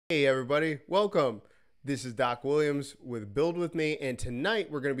Hey everybody, welcome. This is Doc Williams with Build With Me, and tonight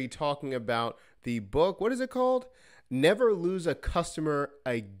we're going to be talking about the book. What is it called? Never Lose a Customer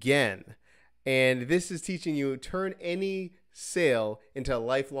Again. And this is teaching you turn any sale into a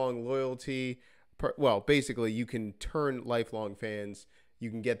lifelong loyalty. Well, basically, you can turn lifelong fans. You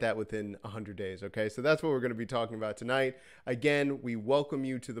can get that within 100 days. Okay, so that's what we're going to be talking about tonight. Again, we welcome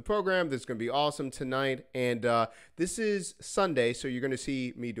you to the program. This is going to be awesome tonight. And this is Sunday, so you're going to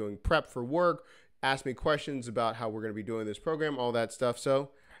see me doing prep for work, ask me questions about how we're going to be doing this program, all that stuff.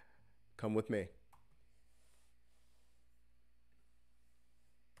 So come with me.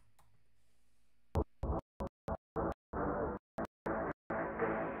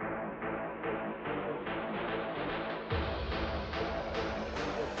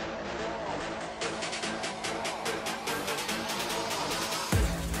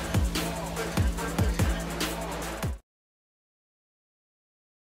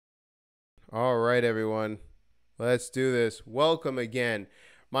 All right, everyone. Let's do this. Welcome again.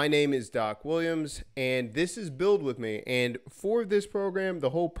 My name is Doc Williams, and this is Build With Me. And for this program, the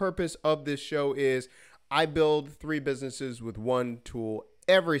whole purpose of this show is I build 3 businesses with one tool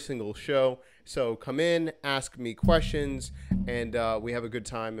every single show. So come in, ask me questions, and we have a good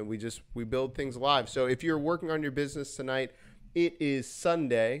time, and we build things live. So if you're working on your business tonight, it is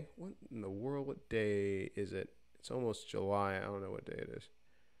Sunday. What in the world? What day is it? It's almost July. I don't know what day it is.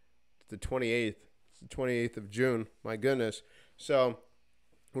 It's the 28th. It's the 28th of June. My goodness. So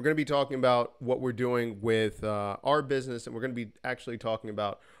we're going to be talking about what we're doing with our business, and we're going to be actually talking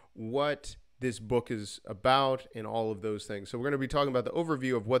about what this book is about and all of those things. So we're going to be talking about the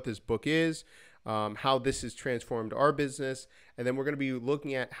overview of what this book is, how this has transformed our business, and then we're going to be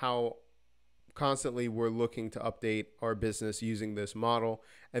looking at how constantly we're looking to update our business using this model,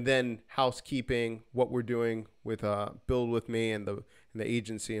 and then housekeeping, what we're doing with Build With Me and the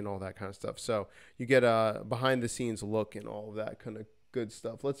agency and all that kind of stuff. So you get a behind the scenes look and all of that kind of good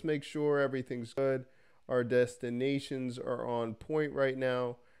stuff. Let's make sure everything's good. Our destinations are on point right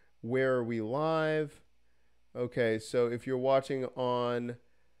now. Where are we live? Okay, so if you're watching on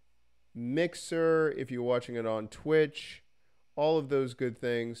Mixer, if you're watching it on Twitch, all of those good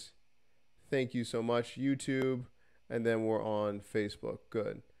things, thank you so much. YouTube, and then we're on Facebook.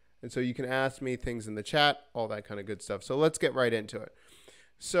 Good. And so you can ask me things in the chat, all that kind of good stuff. So let's get right into it.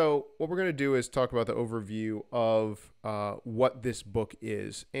 So what we're going to do is talk about the overview of what this book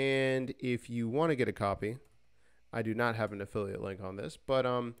is. And if you want to get a copy, I do not have an affiliate link on this, but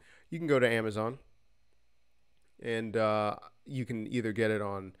you can go to Amazon, and you can either get it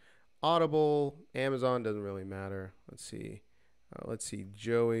on Audible, Amazon, doesn't really matter. Let's see.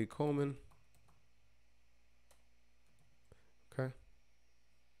 Joey Coleman. Okay.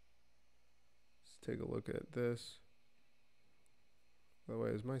 Let's take a look at this. By the way,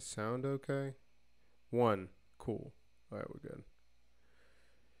 is my sound okay? 1. Cool. All right, we're good.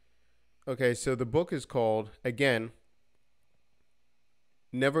 Okay, so the book is called, again,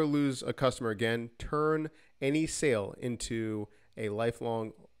 Never Lose a Customer Again. Turn any sale into a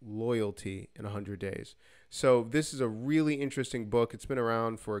lifelong loyalty in 100 days. So this is a really interesting book. It's been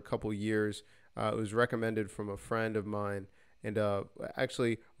around for a couple years. It was recommended from a friend of mine, and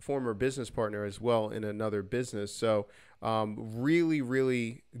actually a former business partner as well in another business. So really,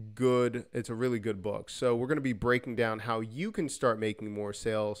 really good. It's a really good book. So we're going to be breaking down how you can start making more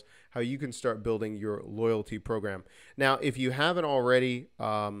sales, how you can start building your loyalty program. Now, if you haven't already,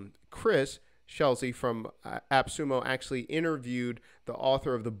 Chris Schelsey from AppSumo actually interviewed the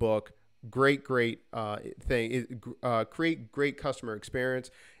author of the book. Great thing. Create great customer experience.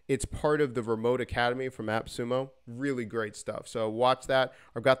 It's part of the Remote Academy from AppSumo. Really great stuff. So watch that.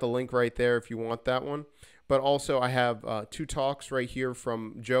 I've got the link right there if you want that one. But also I have 2 talks right here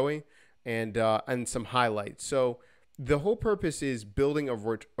from Joey and some highlights. So the whole purpose is building a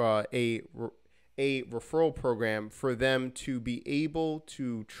referral program for them to be able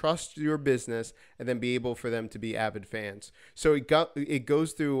to trust your business and then be able for them to be avid fans. So it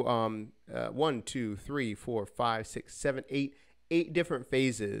goes through 1, 2, 3, 4, 5, 6, 7, 8 different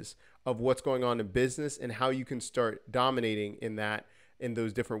phases of what's going on in business and how you can start dominating in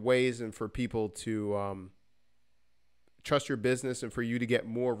those different ways, and for people to trust your business and for you to get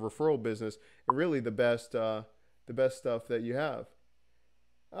more referral business and really the best stuff that you have.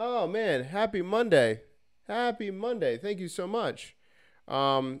 Oh man, happy Monday. Happy Monday. Thank you so much.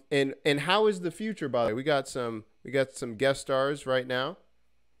 And how is the future, by the way? We got some guest stars right now.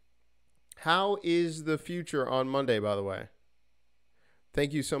 How is the future on Monday, by the way?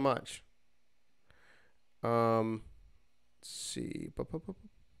 Thank you so much. Let's see.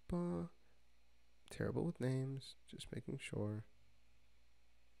 Terrible with names. Just making sure.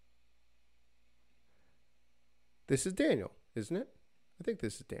 This is Daniel, isn't it? I think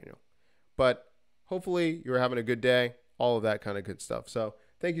this is Daniel. But hopefully you're having a good day, all of that kind of good stuff. So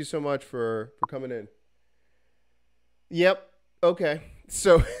thank you so much for coming in. Yep. Okay.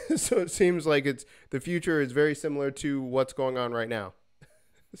 So it seems like the future is very similar to what's going on right now.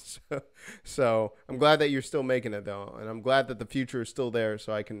 So I'm glad that you're still making it though, and I'm glad that the future is still there,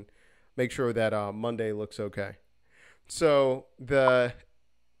 so I can make sure that Monday looks okay. So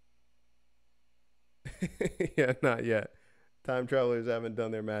yeah, not yet. Time travelers haven't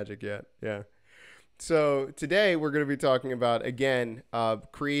done their magic yet. Yeah. So today we're going to be talking about, again,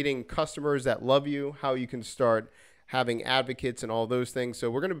 creating customers that love you, how you can start having advocates and all those things.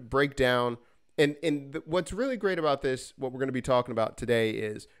 So we're going to break down. And what's really great about this, what we're going to be talking about today,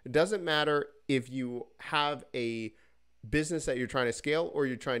 is it doesn't matter if you have a business that you're trying to scale or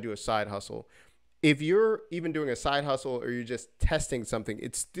you're trying to do a side hustle. If you're even doing a side hustle or you're just testing something,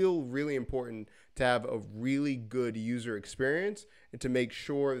 it's still really important to have a really good user experience and to make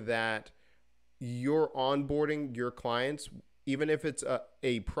sure that you're onboarding your clients, even if it's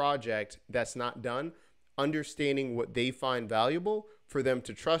a project that's not done, understanding what they find valuable for them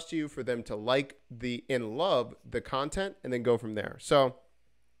to trust you, for them to like and love the content, and then go from there. So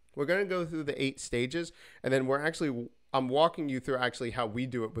we're going to go through the 8 stages, and then I'm walking you through actually how we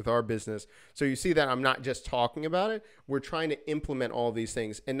do it with our business. So you see that I'm not just talking about it. We're trying to implement all these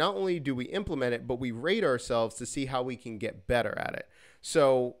things. And not only do we implement it, but we rate ourselves to see how we can get better at it.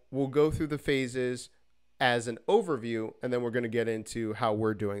 So we'll go through the phases as an overview, and then we're going to get into how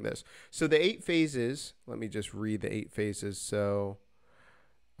we're doing this. So the 8 phases, let me just read the 8 phases. So,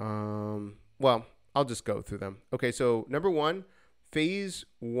 well, I'll just go through them. Okay, so number 1, phase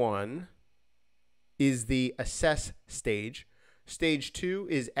 1 is the assess stage. Stage 2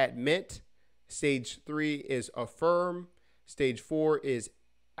 is admit. Stage 3 is affirm. Stage 4 is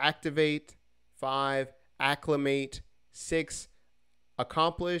activate. 5, acclimate. 6,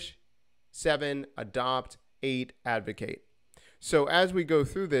 accomplish. 7, adopt. 8, advocate. So as we go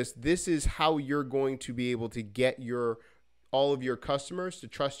through this is how you're going to be able to get all of your customers to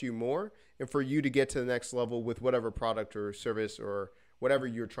trust you more, and for you to get to the next level with whatever product or service or whatever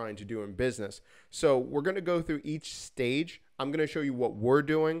you're trying to do in business. So we're going to go through each stage. I'm going to show you what we're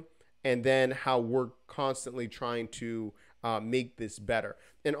doing and then how we're constantly trying to make this better.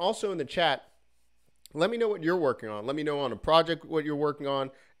 And also in the chat, let me know what you're working on. Let me know on a project what you're working on.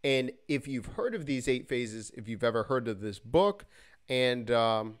 And if you've heard of these 8 phases, if you've ever heard of this book, and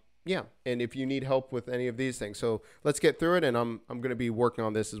yeah, and if you need help with any of these things. So let's get through it, and I'm going to be working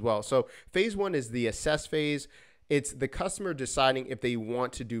on this as well. So phase 1 is the assess phase. It's the customer deciding if they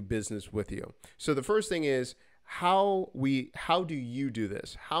want to do business with you. So the first thing is how do you do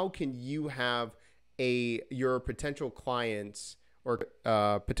this? How can you have your potential clients or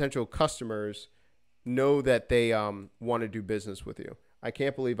potential customers know that they want to do business with you? I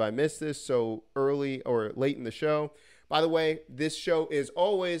can't believe I missed this so early or late in the show. By the way, this show is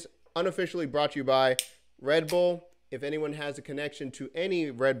always unofficially brought to you by Red Bull. If anyone has a connection to any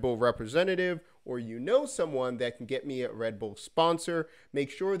Red Bull representative, or you know someone that can get me a Red Bull sponsor,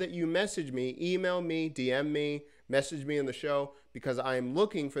 make sure that you message me, email me, DM me, message me in the show, because I am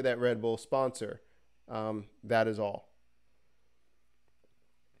looking for that Red Bull sponsor. That is all.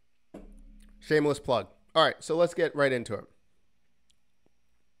 Shameless plug. All right, so let's get right into it.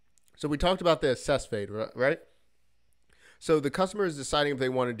 So we talked about the assess phase, right? So the customer is deciding if they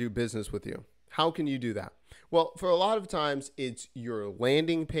want to do business with you. How can you do that? Well, for a lot of times, it's your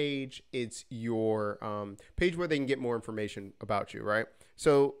landing page. It's your page where they can get more information about you, right?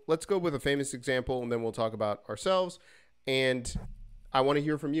 So let's go with a famous example, and then we'll talk about ourselves. And I want to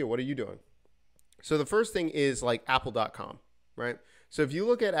hear from you. What are you doing? So the first thing is like Apple.com, right? So if you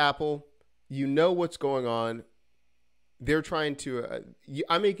look at Apple, you know what's going on. They're trying to,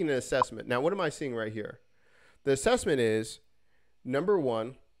 I'm making an assessment. Now, what am I seeing right here? The assessment is, number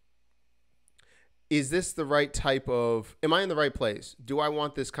 1, is this the right type of, am I in the right place? Do I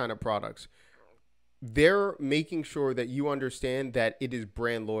want this kind of products? They're making sure that you understand that it is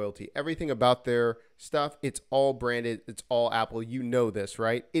brand loyalty. Everything about their stuff, it's all branded. It's all Apple. You know this,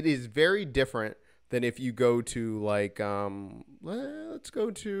 right? It is very different than if you go to like, let's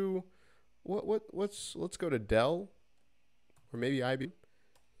go to, let's go to Dell or maybe IBM.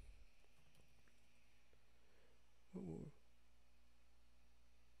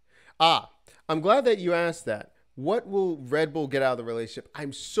 I'm glad that you asked that. What will Red Bull get out of the relationship?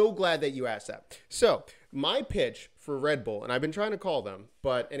 I'm so glad that you asked that. So my pitch for Red Bull, and I've been trying to call them,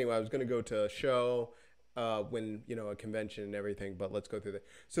 but anyway, I was going to go to a show when, a convention and everything, but let's go through that.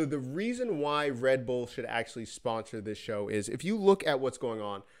 So the reason why Red Bull should actually sponsor this show is if you look at what's going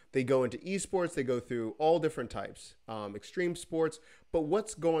on, They go into esports. They go through all different types, extreme sports. But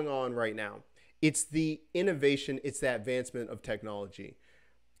what's going on right now? It's the innovation. It's the advancement of technology.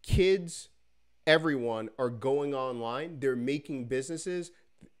 Kids, everyone are going online. They're making businesses.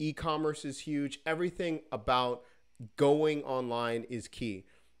 E-commerce is huge. Everything about going online is key.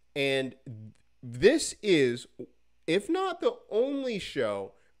 And this is, if not the only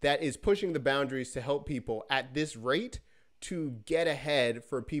show that is pushing the boundaries to help people at this rate to get ahead,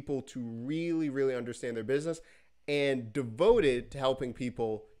 for people to really, really understand their business, and devoted to helping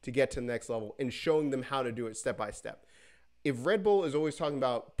people to get to the next level and showing them how to do it step by step. If Red Bull is always talking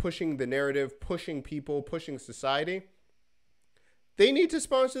about pushing the narrative, pushing people, pushing society, they need to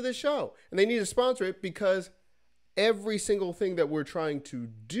sponsor this show. And they need to sponsor it because every single thing that we're trying to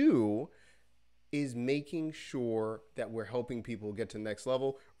do is making sure that we're helping people get to the next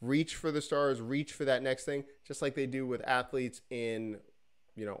level, reach for the stars, reach for that next thing, just like they do with athletes in,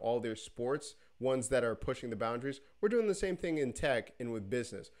 all their sports, ones that are pushing the boundaries. We're doing the same thing in tech and with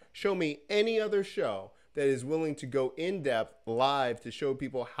business. Show me any other show that is willing to go in depth live to show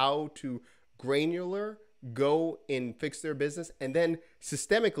people how to granular go and fix their business, and then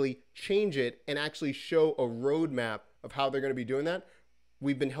systemically change it and actually show a roadmap of how they're going to be doing that.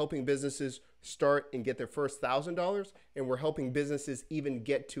 We've been helping businesses start and get their first $1,000, and we're helping businesses even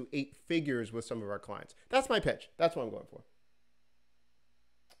get to 8 figures with some of our clients. That's my pitch. That's what I'm going for.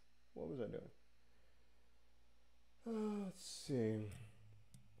 What was I doing? Let's see.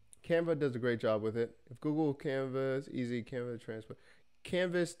 Canva does a great job with it. If Google Canvas, easy Canva transport.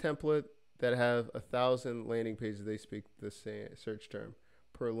 Canvas template that have 1,000 landing pages, they speak the same search term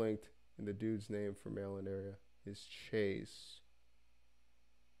per linked, and the dude's name for Maryland area is Chase.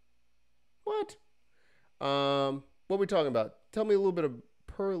 What? What are we talking about? Tell me a little bit of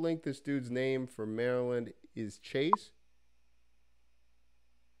per link. This dude's name for Maryland is Chase.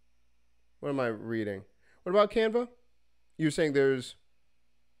 What am I reading? What about Canva? You're saying there's...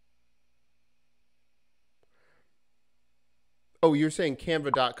 Oh, you're saying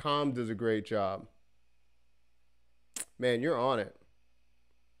Canva.com does a great job. Man, you're on it.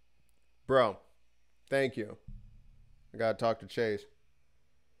 Bro, thank you. I got to talk to Chase.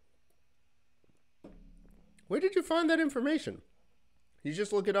 Where did you find that information? You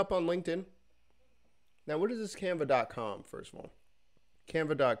just look it up on LinkedIn. Now, what is this Canva.com, first of all?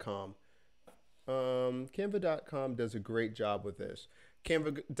 Canva.com. Canva.com does a great job with this.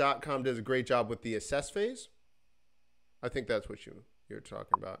 Canva.com does a great job with the assess phase. I think that's what you're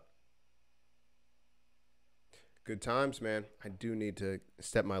talking about. Good times, man. I do need to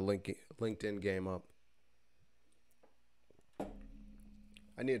step my LinkedIn game up.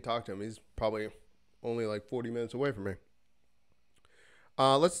 I need to talk to him. He's probably only like 40 minutes away from me.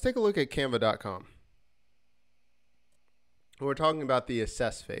 Let's take a look at Canva.com. We're talking about the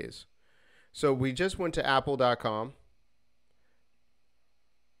assess phase. So we just went to Apple.com.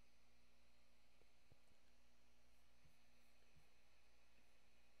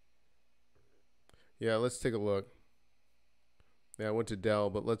 Yeah, let's take a look. Yeah, I went to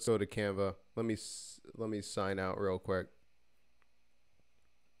Dell, but let's go to Canva. Let me sign out real quick.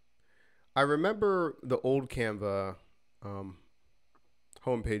 I remember the old Canva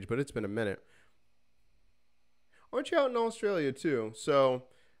homepage, but it's been a minute. Aren't you out in Australia too? So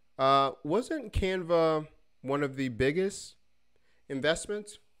wasn't Canva one of the biggest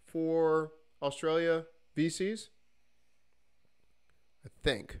investments for Australia VCs? I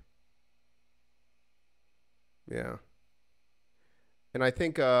think. Yeah. And I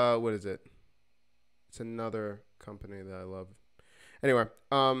think, what is it? It's another company that I love. Anyway,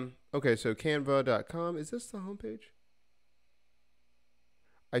 okay, so canva.com. Is this the homepage?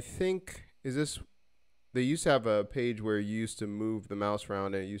 I think, is this, they used to have a page where you used to move the mouse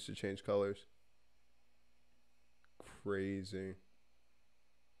around and it used to change colors. Crazy.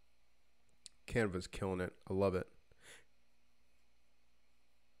 Canva's killing it. I love it.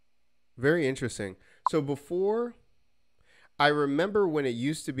 Very interesting. So before, I remember when it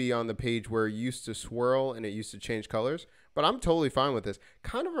used to be on the page where it used to swirl and it used to change colors, but I'm totally fine with this.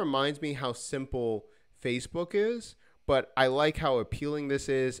 Kind of reminds me how simple Facebook is, but I like how appealing this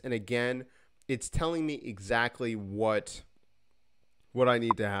is. And again, it's telling me exactly what I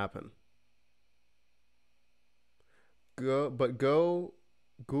need to happen. Go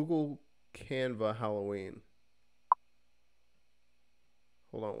Google Canva Halloween.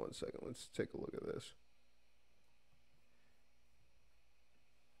 Hold on one second. Let's take a look at this.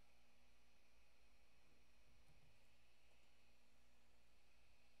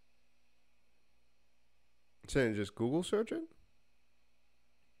 It's saying just Google search it?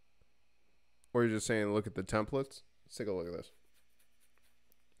 Or you're just saying look at the templates? Let's take a look at this.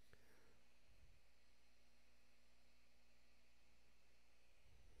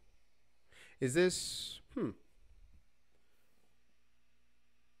 Is this,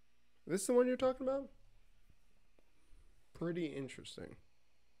 this the one you're talking about? Pretty interesting.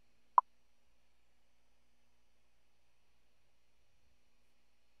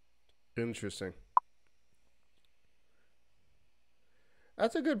 Interesting.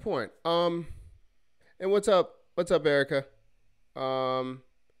 That's a good point. And what's up? What's up, Erica?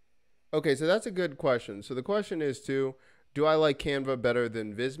 Okay, so that's a good question. So the question is too, do I like Canva better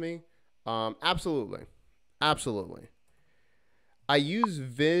than Visme? Absolutely. Absolutely. I use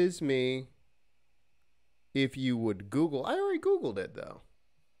Visme if you would Google. I already Googled it though.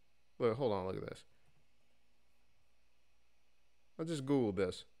 Wait, hold on, look at this. I just Googled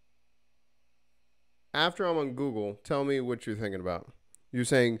this. After I'm on Google, tell me what you're thinking about. You're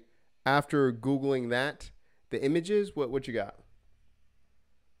saying after Googling that, the images, what you got?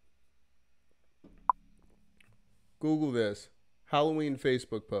 Google this. Halloween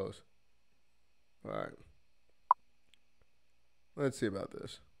Facebook post. All right. Let's see about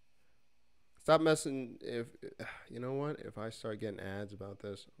this. Stop messing. If you know what? If I start getting ads about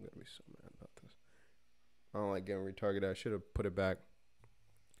this, I'm going to be so mad about this. I don't like getting retargeted. I should have put it back.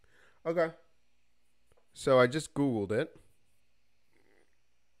 Okay. So I just Googled it.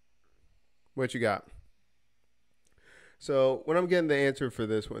 What you got? So when I'm getting the answer for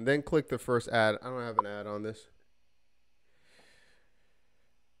this one, then click the first ad. I don't have an ad on this.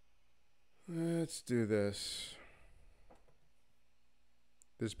 Let's do this.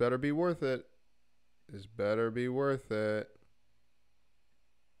 This better be worth it. This better be worth it.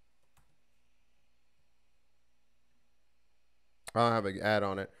 I don't have an ad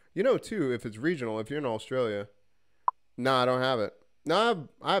on it. You know, too, if it's regional, if you're in Australia. No, I don't have it. No,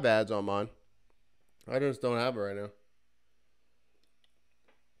 I have ads on mine. I just don't have it right now.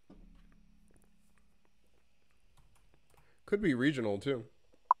 Could be regional, too.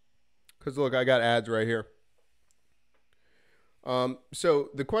 Because, look, I got ads right here. So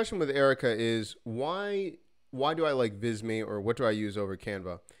the question with Erica is, why do I like Visme, or what do I use over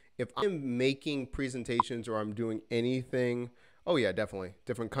Canva? If I'm making presentations or I'm doing anything, oh yeah, definitely.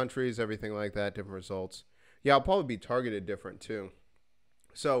 Different countries, everything like that, different results. Yeah, I'll probably be targeted different too.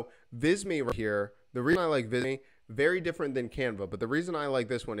 So Visme right here, the reason I like Visme, very different than Canva, but the reason I like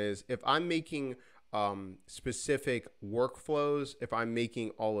this one is if I'm making specific workflows, if I'm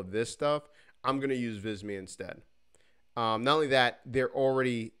making all of this stuff, I'm going to use Visme instead. Not only that, they're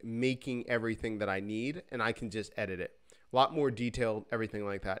already making everything that I need, and I can just edit it. A lot more detailed, everything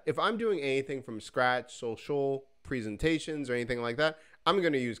like that. If I'm doing anything from scratch, social, presentations, or anything like that, I'm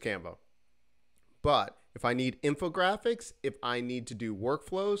going to use Canva. But if I need infographics, if I need to do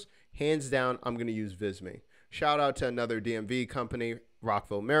workflows, hands down, I'm going to use Visme. Shout out to another DMV company,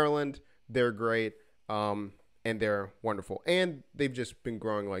 Rockville, Maryland. They're great, and they're wonderful. And they've just been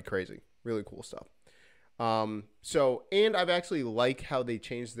growing like crazy. Really cool stuff. And I've actually like how they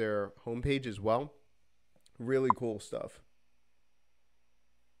changed their homepage as well. Really cool stuff.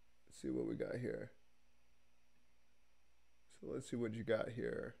 Let's see what we got here. So let's see what you got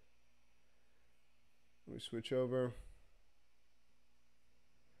here. Let me switch over.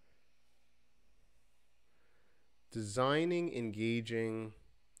 Designing, engaging.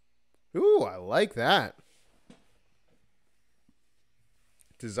 Ooh, I like that.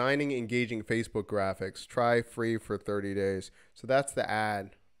 Designing engaging Facebook graphics. Try free for 30 days. So that's the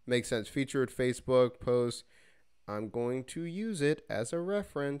ad. Makes sense. Featured Facebook post. I'm going to use it as a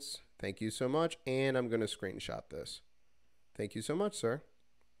reference. Thank you so much. And I'm going to screenshot this. Thank you so much, sir.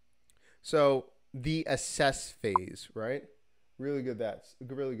 So the assess phase, right? Really good. That's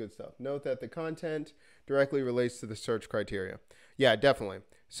really good stuff. Note that the content directly relates to the search criteria. Yeah, definitely.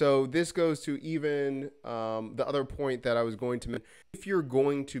 So this goes to even the other point that I was going to mention. If you're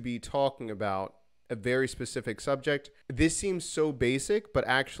going to be talking about a very specific subject, this seems so basic, but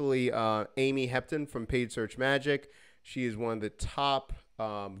actually Amy Hepton from Paid Search Magic, she is one of the top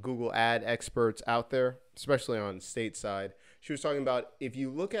Google ad experts out there, especially on stateside. She was talking about if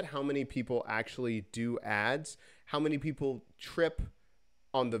you look at how many people actually do ads, how many people trip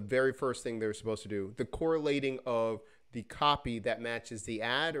on the very first thing they're supposed to do, the correlating of the copy that matches the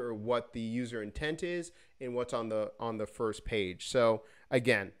ad or what the user intent is and what's on the first page. So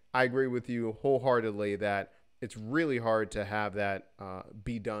again, I agree with you wholeheartedly that it's really hard to have that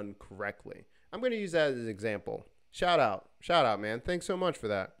be done correctly. I'm going to use that as an example. Shout out, man. Thanks so much for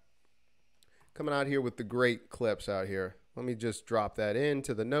that. Coming out here with the great clips out here. Let me just drop that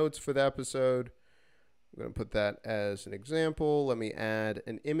into the notes for the episode. I'm going to put that as an example. Let me add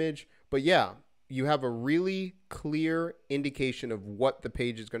an image. But yeah, you have a really clear indication of what the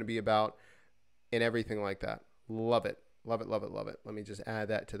page is going to be about and everything like that. Love it. Love it, love it, love it. Let me just add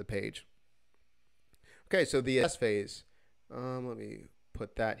that to the page. Okay, so the assess phase. Let me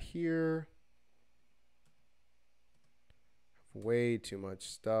put that here. Way too much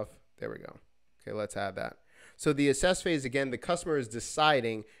stuff. There we go. Okay, let's add that. So the assess phase, again, the customer is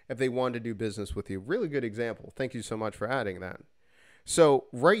deciding if they want to do business with you. Really good example. Thank you so much for adding that. So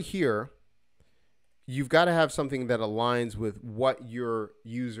right here, you've got to have something that aligns with what your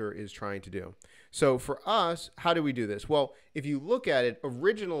user is trying to do. So for us, how do we do this? Well, if you look at it,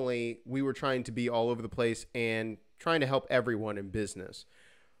 originally we were trying to be all over the place and trying to help everyone in business.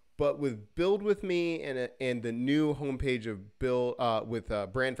 But with Build With Me and the new homepage of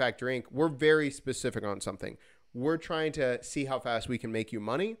Brand Factor Inc., we're very specific on something. We're trying to see how fast we can make you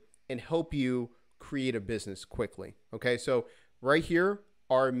money and help you create a business quickly. Okay, so right here,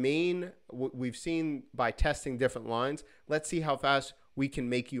 our main, we've seen by testing different lines, let's see how fast we can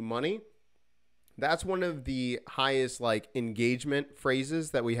make you money. That's one of the highest like engagement phrases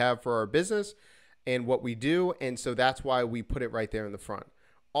that we have for our business and what we do. And so that's why we put it right there in the front.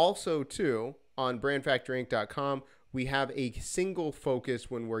 Also, too, on brandfactorinc.com, we have a single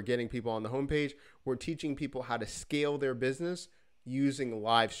focus when we're getting people on the homepage. We're teaching people how to scale their business using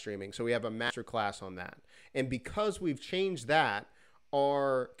live streaming. So we have a master class on that. And because we've changed that,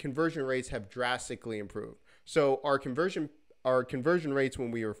 our conversion rates have drastically improved. So our conversion rates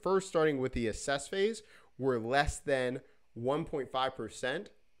when we were first starting with the assess phase were less than 1.5%.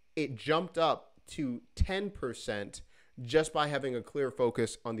 It jumped up to 10% just by having a clear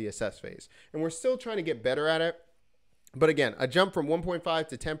focus on the assess phase. And we're still trying to get better at it. But again, a jump from 1.5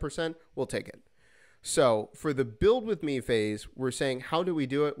 to 10%, we'll take it. So for the Build With Me phase, we're saying, how do we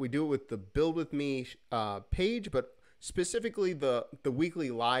do it? We do it with the Build With Me page, but specifically the weekly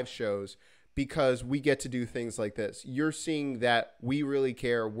live shows, because we get to do things like this. You're seeing that we really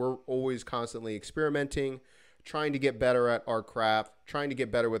care. We're always constantly experimenting, trying to get better at our craft, trying to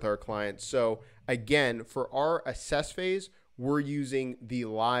get better with our clients. So again, for our assess phase, we're using the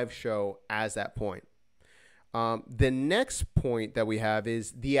live show as that point. The next point that we have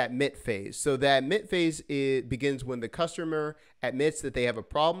is the admit phase. So the admit phase begins when the customer admits that they have a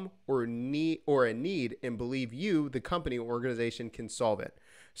problem or a need and believe you, the company or organization, can solve it.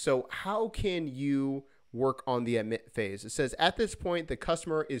 So how can you work on the admit phase? It says at this point, the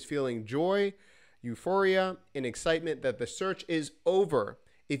customer is feeling joy, euphoria, and excitement that the search is over.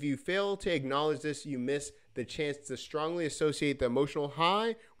 If you fail to acknowledge this, you miss the chance to strongly associate the emotional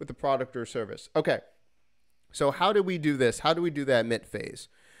high with the product or service. Okay, so how do we do this? How do we do the admit phase?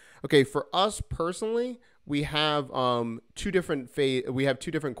 Okay, for us personally, we have two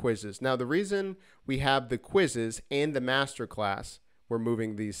different quizzes. Now, the reason we have the quizzes and the master class, we're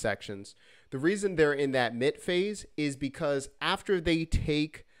moving these sections. The reason they're in that admit phase is because after they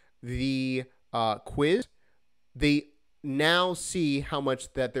take the quiz, they now see how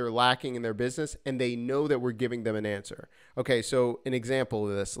much that they're lacking in their business, and they know that we're giving them an answer. Okay, so an example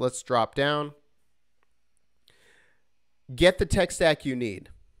of this, let's drop down. Get the tech stack you need.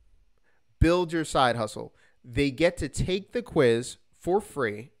 Build your side hustle. They get to take the quiz for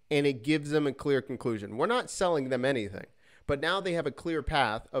free, and it gives them a clear conclusion. We're not selling them anything, but now they have a clear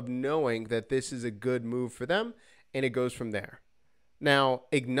path of knowing that this is a good move for them, and it goes from there. Now,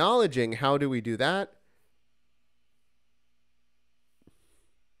 acknowledging, how do we do that?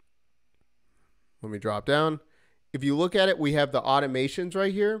 Let me drop down. If you look at it, we have the automations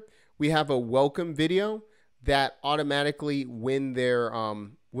right here. We have a welcome video that automatically, when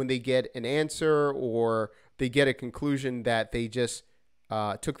they get an answer or they get a conclusion that they just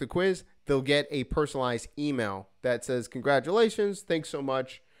took the quiz, they'll get a personalized email that says, congratulations, thanks so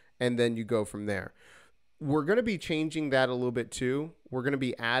much, and then you go from there. We're going to be changing that a little bit too. We're going to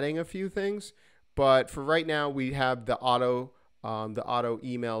be adding a few things, but for right now, we have the auto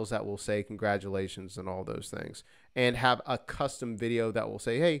emails that will say congratulations and all those things, and have a custom video that will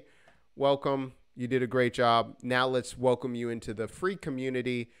say, hey, welcome, you did a great job. Now let's welcome you into the free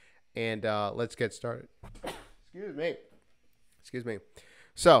community, and let's get started. Excuse me.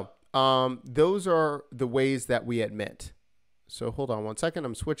 So those are the ways that we admit. So hold on one second.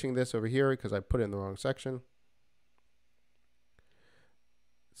 I'm switching this over here because I put it in the wrong section.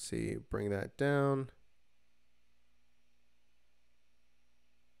 Let's see, bring that down.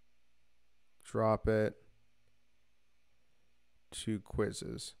 Drop it. 2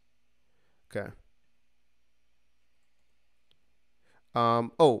 quizzes. Okay.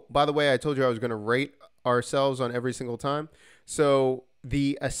 Oh, by the way, I told you I was going to rate ourselves on every single time. So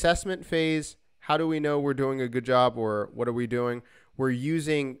the assessment phase, how do we know we're doing a good job, or what are we doing? We're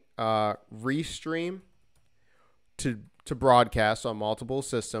using Restream to broadcast on multiple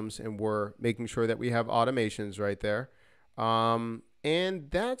systems, and we're making sure that we have automations right there. And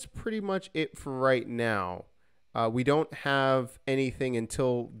that's pretty much it for right now. We don't have anything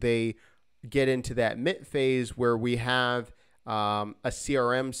until they get into that MIT phase where we have a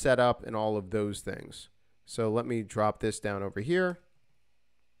CRM set up and all of those things. So let me drop this down over here.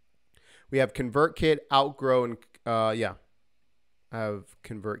 We have ConvertKit, Outgrow, and yeah, I have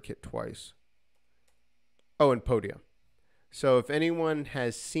ConvertKit twice. Oh, and Podia. So if anyone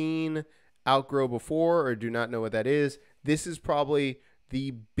has seen Outgrow before or do not know what that is, this is probably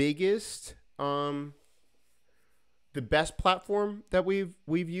the biggest, the best platform that we've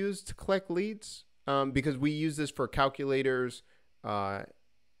used to collect leads, because we use this for calculators,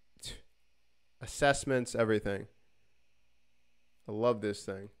 assessments, everything. I love this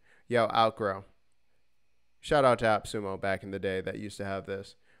thing. Yo, Outgrow. Shout out to AppSumo back in the day that used to have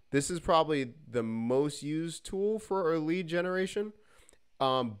this. This is probably the most used tool for our lead generation.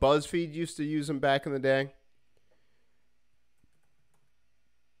 BuzzFeed used to use them back in the day.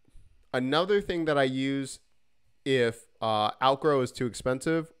 Another thing that I use if Outgrow is too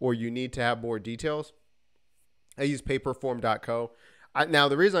expensive or you need to have more details, I use Paperform.co. Now,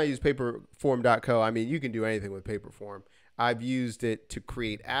 the reason I use Paperform.co, I mean, you can do anything with Paperform. I've used it to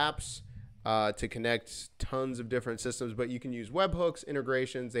create apps, to connect tons of different systems, but you can use webhooks,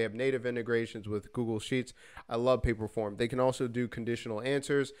 integrations. They have native integrations with Google Sheets. I love Paperform. They can also do conditional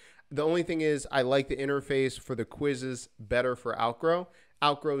answers. The only thing is I like the interface for the quizzes better for Outgrow.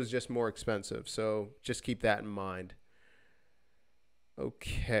 Outgrow is just more expensive, so just keep that in mind.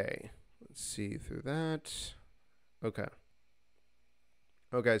 Okay, let's see through that. Okay.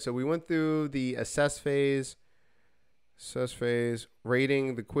 Okay, so we went through the assess phase,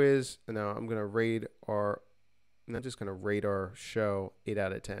 rating the quiz, and now I'm gonna rate our, I'm not just gonna rate our show 8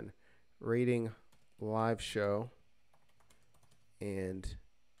 out of 10. Rating live show and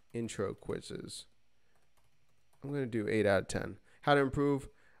intro quizzes. I'm gonna do 8 out of 10. How to improve?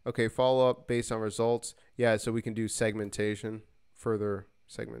 Okay, follow up based on results. Yeah, so we can do segmentation, further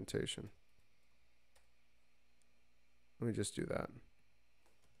segmentation. Let me just do that.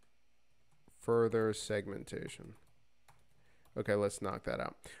 Further segmentation. Okay, let's knock that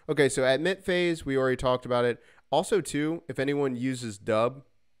out. Okay, so at MIT phase, we already talked about it. Also, too, if anyone uses Dub,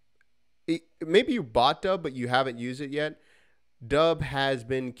 maybe you bought Dub, but you haven't used it yet. Dub has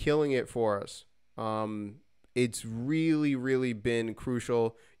been killing it for us. It's really, really been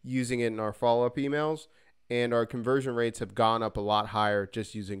crucial using it in our follow-up emails, and our conversion rates have gone up a lot higher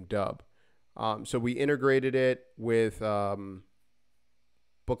just using Dub. So we integrated it with Book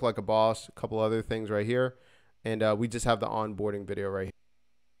Like a Boss, a couple other things right here. And we just have the onboarding video right here.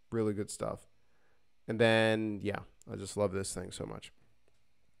 Really good stuff. And then, yeah, I just love this thing so much.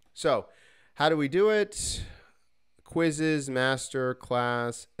 So how do we do it? Quizzes, master,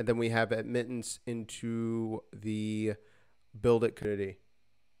 class, and then we have admittance into the Build It community.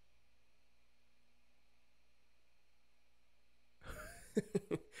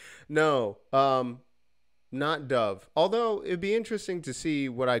 No, not Dove. Although it'd be interesting to see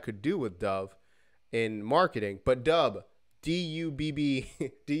what I could do with Dove in marketing, but Dub, D-U-B-B,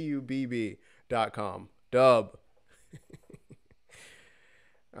 D-U-B-B.com, Dub.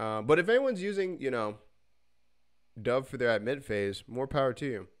 But if anyone's using, you know, Dub for their admit phase, more power to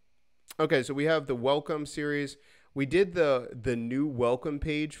you. Okay, so we have the welcome series. We did the new welcome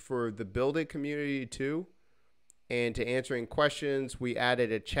page for the Build It community too. And to answering questions, we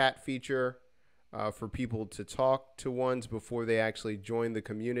added a chat feature for people to talk to ones before they actually join the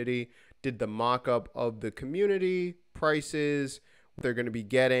community. Did the mock-up of the community, prices, what they're going to be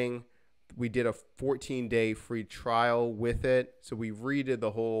getting. We did a 14-day free trial with it. So we redid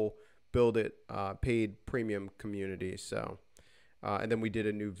the whole Build It paid premium community. So, and then we did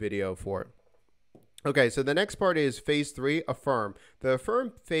a new video for it. Okay, so the next part is phase 3, affirm. The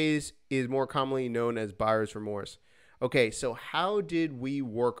affirm phase is more commonly known as buyer's remorse. Okay, so how did we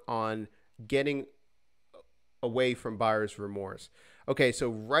work on getting away from buyer's remorse? Okay, so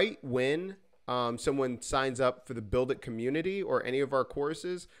right when someone signs up for the Build It community or any of our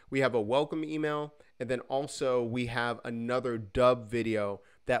courses, we have a welcome email, and then also we have another Dub video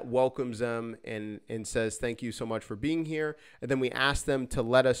that welcomes them and says thank you so much for being here. And then we ask them to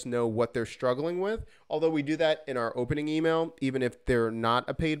let us know what they're struggling with. Although we do that in our opening email, even if they're not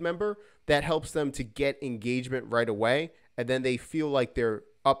a paid member, that helps them to get engagement right away. And then they feel like they're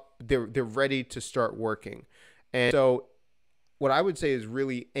ready to start working. And so what I would say is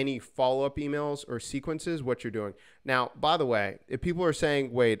really any follow-up emails or sequences, what you're doing. Now, by the way, if people are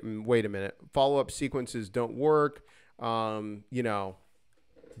saying, wait a minute, follow-up sequences don't work, you know,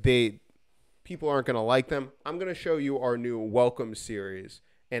 people aren't going to like them. I'm going to show you our new welcome series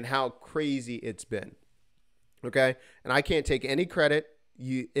and how crazy it's been. Okay. And I can't take any credit.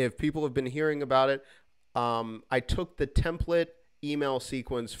 If people have been hearing about it, I took the template email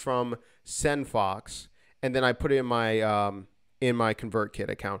sequence from SendFox, and then I put it in my ConvertKit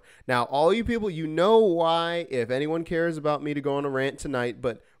account. Now, all you people, you know why, if anyone cares about me to go on a rant tonight,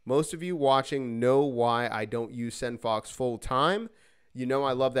 but most of you watching know why I don't use SendFox full time. You know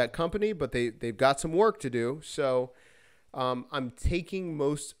I love that company, but they've got some work to do. So I'm taking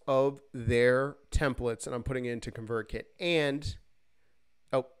most of their templates and I'm putting it into ConvertKit. And,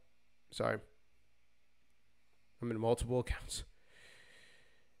 oh, sorry. I'm in multiple accounts.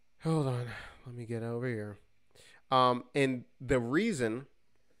 Hold on. Let me get over here. And the reason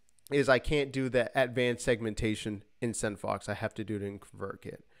is I can't do the advanced segmentation in SendFox. I have to do it in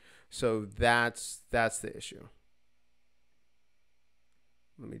ConvertKit. So that's the issue.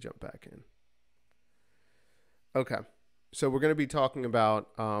 Let me jump back in. Okay. So we're going to be talking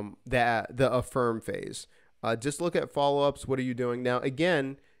about the affirm phase. Just look at follow-ups. What are you doing? Now,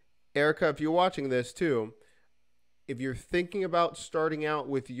 again, Erica, if you're watching this too, if you're thinking about starting out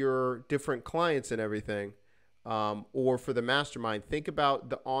with your different clients and everything, or for the mastermind, think about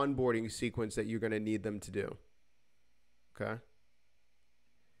the onboarding sequence that you're going to need them to do. Okay.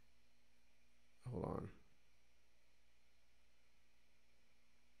 Hold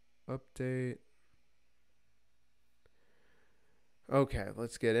on. Update. Okay,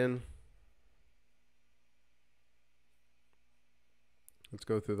 let's get in. Let's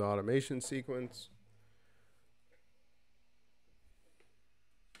go through the automation sequence.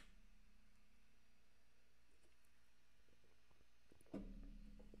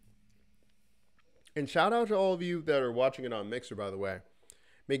 And shout out to all of you that are watching it on Mixer, by the way,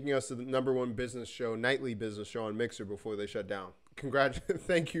 making us the #1 business show, nightly business show on Mixer before they shut down.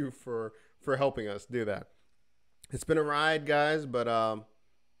 Thank you for helping us do that. It's been a ride, guys, but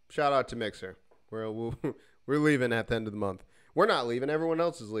shout out to Mixer. We're leaving at the end of the month. We're not leaving. Everyone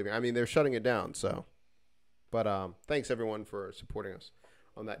else is leaving. I mean, they're shutting it down. So, but thanks everyone for supporting us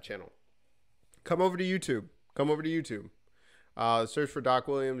on that channel. Come over to YouTube. Search for Doc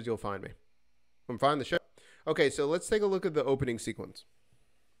Williams. You'll find me. Find the show. Okay, so let's take a look at the opening sequence.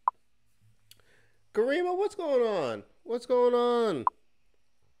 Garima, what's going on? What's going on?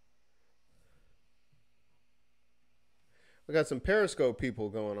 We got some Periscope people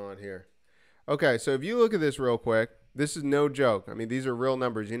going on here. Okay, so if you look at this real quick, this is no joke. I mean, these are real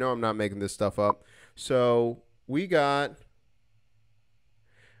numbers. You know I'm not making this stuff up. So we got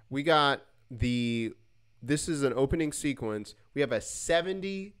this is an opening sequence. We have a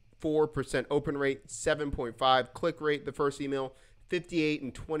 74% open rate, 7.5 click rate, the first email, 58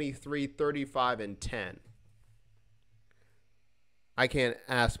 and 23, 35 and 10. I can't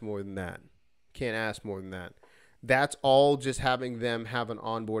ask more than that. That's all just having them have an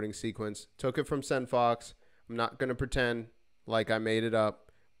onboarding sequence. Took it from SendFox. I'm not going to pretend like I made it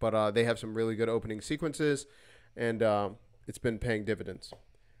up, but they have some really good opening sequences, and it's been paying dividends.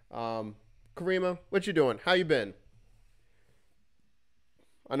 Karima, what you doing? How you been?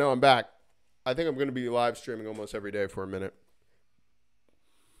 I know I'm back. I think I'm going to be live streaming almost every day for a minute.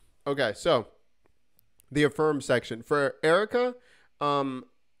 Okay, so the affirm section. For Erica, I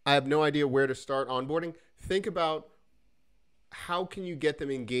have no idea where to start onboarding. Think about how can you get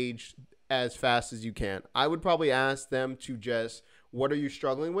them engaged as fast as you can. I would probably ask them to just, what are you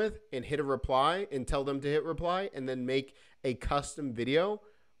struggling with? And hit a reply and tell them to hit reply and then make a custom video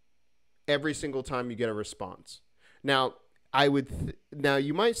every single time you get a response. Now, now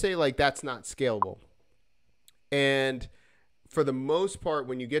you might say like that's not scalable. And for the most part,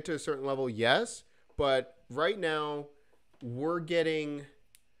 when you get to a certain level, yes. But right now, we're getting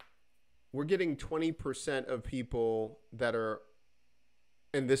 20% of people that are,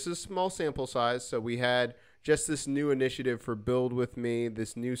 and this is small sample size. So we had just this new initiative for Build With Me,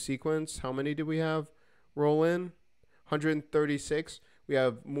 this new sequence. How many do we have roll in? 136. We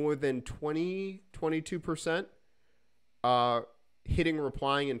have more than 22% hitting,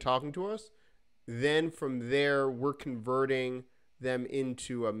 replying, and talking to us. Then from there, we're converting them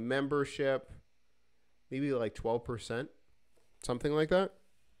into a membership, maybe like 12%, something like that.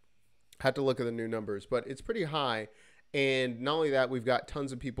 Had to look at the new numbers, but it's pretty high. And not only that, we've got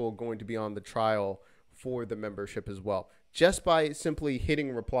tons of people going to be on the trial for the membership as well, just by simply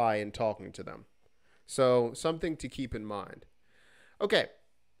hitting reply and talking to them. So something to keep in mind. Okay,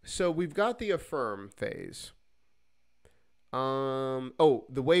 so we've got the affirm phase. Oh,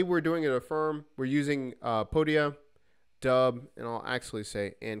 the way we're doing it affirm, we're using Podia, Dub, and I'll actually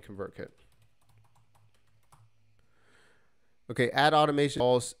say and ConvertKit. Okay, add automation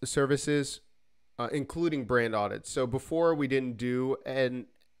all services, including brand audits. So before we didn't do a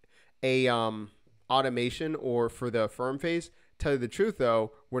automation or for the firm phase. Tell you the truth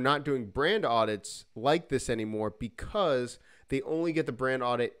though, we're not doing brand audits like this anymore because they only get the brand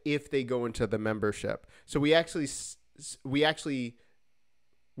audit if they go into the membership. So we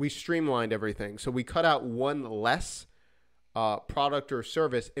streamlined everything. So we cut out one less product or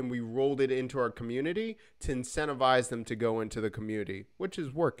service, and we rolled it into our community to incentivize them to go into the community, which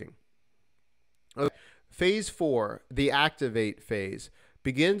is working. Okay. Phase 4, the activate phase,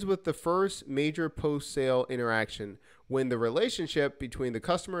 begins with the first major post-sale interaction when the relationship between the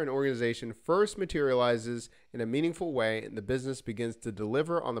customer and organization first materializes in a meaningful way and the business begins to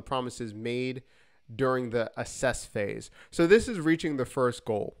deliver on the promises made during the assess phase. So this is reaching the first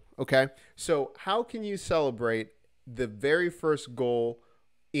goal, okay? So how can you celebrate the very first goal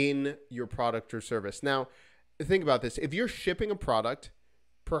in your product or service? Now, think about this. If you're shipping a product,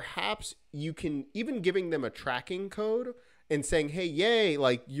 perhaps you can even giving them a tracking code and saying, hey, yay,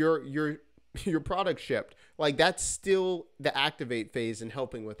 like your product shipped. Like that's still the activate phase and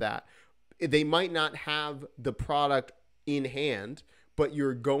helping with that. They might not have the product in hand, but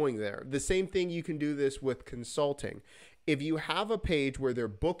you're going there. The same thing, you can do this with consulting. If you have a page where they're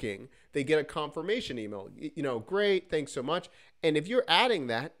booking, they get a confirmation email. You know, great, thanks so much. And if you're adding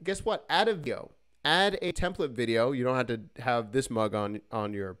that, guess what? Add a video. Add a template video. You don't have to have this mug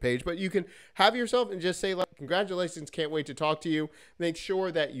on your page, but you can have yourself and just say, like, congratulations, can't wait to talk to you. Make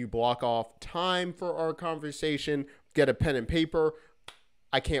sure that you block off time for our conversation. Get a pen and paper.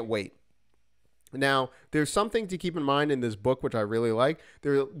 I can't wait. Now, there's something to keep in mind in this book, which I really like.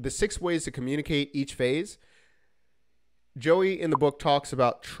 There are the 6 ways to communicate each phase. Joey in the book talks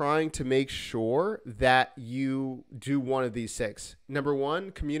about trying to make sure that you do one of these 6. Number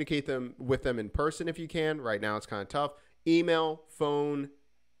 1, communicate with them in person if you can. Right now it's kind of tough. Email, phone,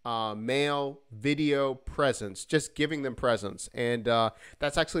 mail, video, presents. Just giving them presents. And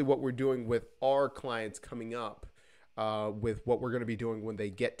that's actually what we're doing with our clients coming up. With what we're going to be doing when they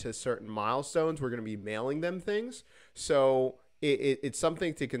get to certain milestones, we're going to be mailing them things. So it's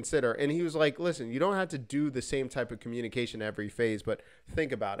something to consider. And he was like, listen, you don't have to do the same type of communication every phase, but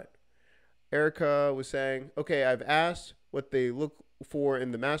think about it. Erica was saying, okay, I've asked what they look for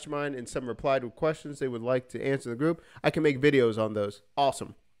in the mastermind, and some replied with questions they would like to answer in the group. I can make videos on those.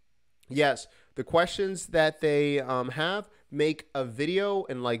 Awesome. Yes, the questions that they have, make a video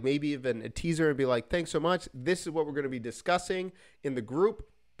and like maybe even a teaser and be like, thanks so much. This is what we're going to be discussing in the group.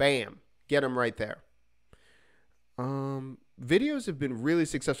 Bam. Get them right there. Videos have been really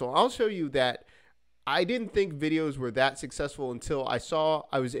successful. I'll show you that I didn't think videos were that successful until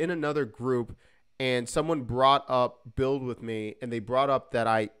I was in another group and someone brought up Build With Me, and they brought up that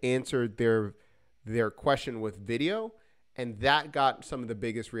I answered their question with video, and that got some of the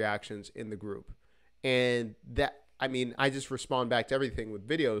biggest reactions in the group. And that, I mean, I just respond back to everything with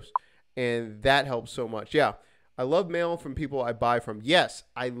videos, and that helps so much. Yeah, I love mail from people I buy from. Yes,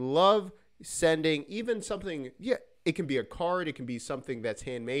 I love sending even something, yeah, it can be a card, it can be something that's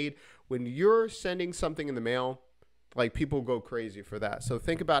handmade. When you're sending something in the mail, like, people go crazy for that. So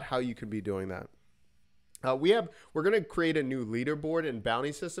think about how you could be doing that. We're going to create a new leaderboard and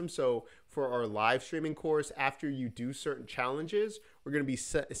bounty system. So for our live streaming course, after you do certain challenges, we're going to be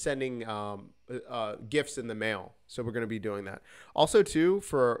sending gifts in the mail. So we're going to be doing that. Also, too,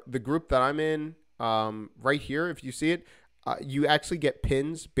 for the group that I'm in right here, if you see it, you actually get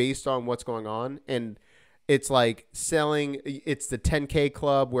pins based on what's going on. And it's like selling, it's the 10K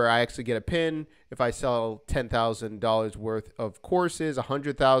club where I actually get a pin. If I sell $10,000 worth of courses,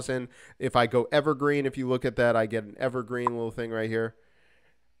 100,000. If I go evergreen, if you look at that, I get an evergreen little thing right here.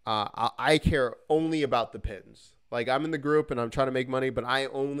 I care only about the pins. Like, I'm in the group and I'm trying to make money, but I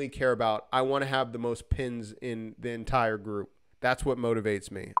only care about, I want to have the most pins in the entire group. That's what motivates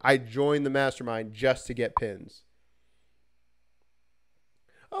me. I joined the mastermind just to get pins.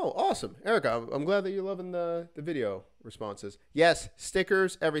 Oh, awesome. Erica, I'm glad that you're loving the video responses. Yes,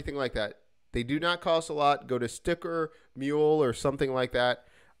 stickers, everything like that. They do not cost a lot. Go to Sticker Mule or something like that.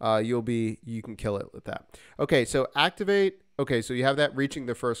 You can kill it with that. Okay, so activate. Okay, so you have that, reaching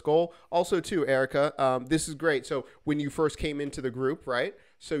the first goal. Also, too, Erica, this is great. So when you first came into the group, right?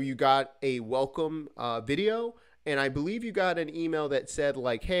 So you got a welcome video, and I believe you got an email that said,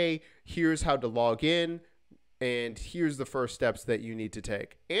 like, hey, here's how to log in, and here's the first steps that you need to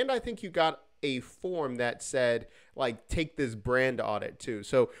take. And I think you got a form that said, like, take this brand audit too.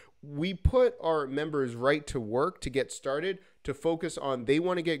 So we put our members right to work to get started, to focus on, they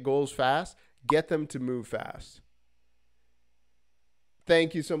want to get goals fast, get them to move fast.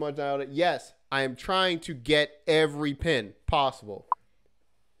 Thank you so much, Audit. Yes, I am trying to get every pin possible.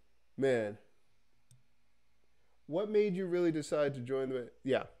 Man, what made you really decide to join the,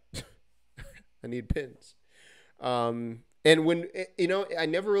 yeah. I need pins. And when, I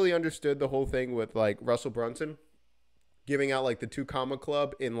never really understood the whole thing with like Russell Brunson giving out like the 2 Comma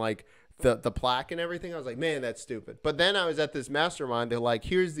Club in like the plaque and everything. I was like, man, that's stupid. But then I was at this mastermind. They're like,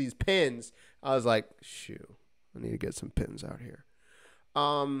 here's these pins. I was like, shoo, I need to get some pins out here.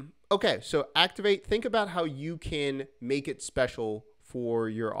 Okay, so activate. Think about how you can make it special for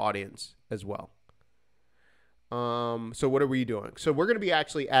your audience as well. So what are we doing? So we're going to be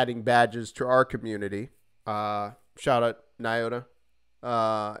actually adding badges to our community. Shout out Nyota,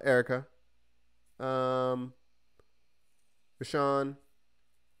 Erica, Rashawn,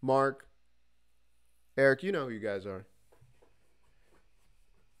 Mark, Eric. You know who you guys are.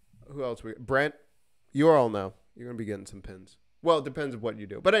 Who else? Brent. You all know. You're going to be getting some pins. Well, it depends on what you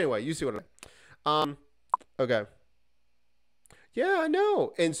do. But anyway, you see what I mean. Okay. Yeah, I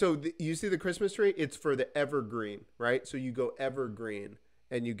know. And so you see the Christmas tree? It's for the evergreen, right? So you go evergreen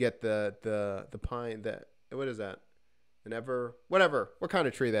and you get the pine that, what is that? Whatever. What kind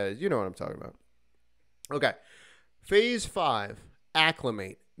of tree that is. You know what I'm talking about. Okay. Phase 5,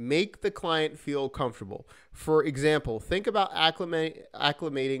 acclimate. Make the client feel comfortable. For example, think about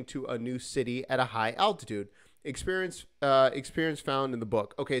acclimating to a new city at a high altitude. Experience found in the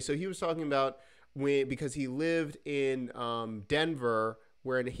book. Okay, so he was talking about because he lived in Denver,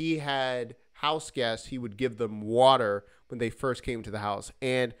 where he had house guests, he would give them water when they first came to the house.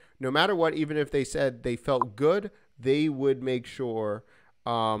 And no matter what, even if they said they felt good, they would make sure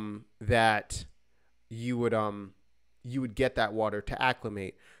that you would get that water to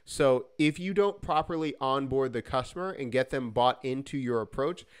acclimate. So if you don't properly onboard the customer and get them bought into your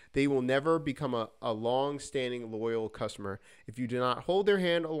approach, they will never become a long-standing loyal customer. If you do not hold their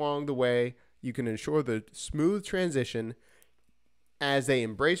hand along the way, you can ensure the smooth transition. As they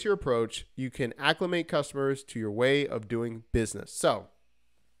embrace your approach, you can acclimate customers to your way of doing business. So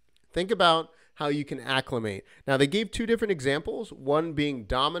think about how you can acclimate. Now, they gave 2 different examples, one being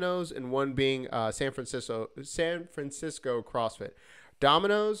Domino's and one being San Francisco CrossFit.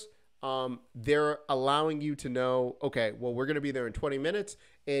 Domino's, they're allowing you to know, okay, well, we're going to be there in 20 minutes,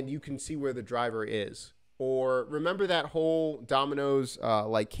 and you can see where the driver is. Or remember that whole Domino's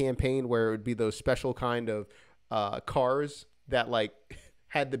like campaign where it would be those special kind of cars that like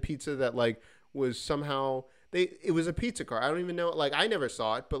had the pizza that like was somehow it was a pizza car. I don't even know, like I never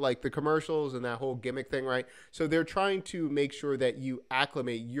saw it, but like the commercials and that whole gimmick thing, right? So they're trying to make sure that you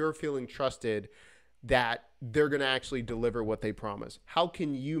acclimate, you're feeling trusted, that they're going to actually deliver what they promise. How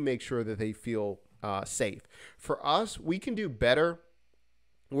can you make sure that they feel safe? For us, we can do better.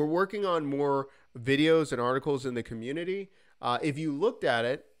 We're working on more videos and articles in the community. If you looked at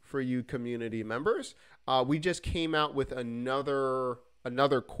it, for you community members, we just came out with another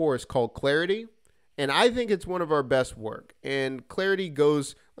course called Clarity. And I think it's one of our best work. And Clarity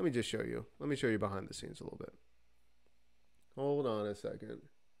goes, let me just show you. Let me show you behind the scenes a little bit. Hold on a second.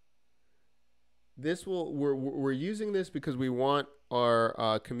 We're using this because we want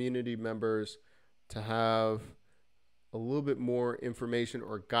our community members to have a little bit more information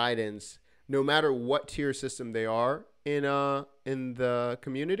or guidance, no matter what tier system they are in the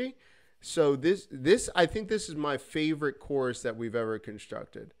community. So I think this is my favorite course that we've ever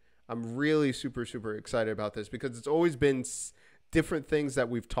constructed. I'm really super, super excited about this because it's always been different things that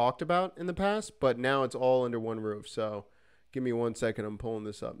we've talked about in the past, but now it's all under one roof. So give me 1 second. I'm pulling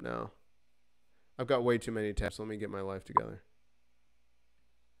this up now. I've got way too many tabs. Let me get my life together.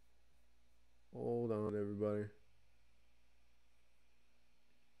 Hold on, everybody.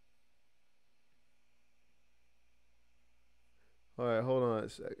 All right, hold on a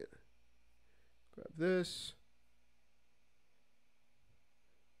second. Grab this.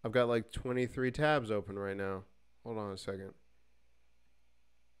 I've got like 23 tabs open right now. Hold on a second.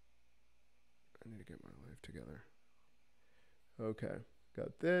 I need to get my life together. Okay,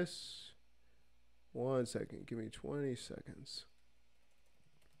 got this. 1 second. Give me 20 seconds.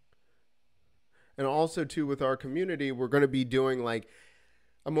 And also, too, with our community, we're going to be doing like,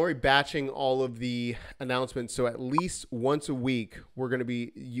 I'm already batching all of the announcements. So at least once a week, we're going to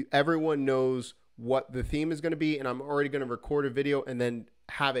be, everyone knows what the theme is going to be. And I'm already going to record a video and then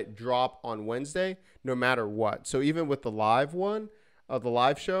have it drop on Wednesday, no matter what. So even with the live one of the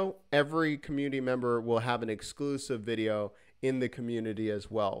live show, every community member will have an exclusive video in the community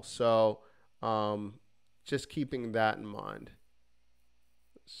as well. So just keeping that in mind.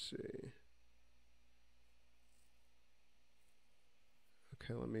 Let's see.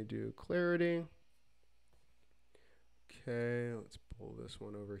 Okay, let me do Clarity. Okay, let's pull this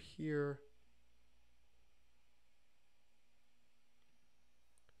one over here.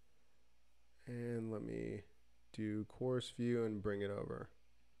 And let me do course view and bring it over.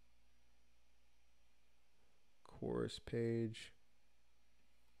 course page.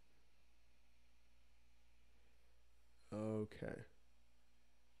 Okay.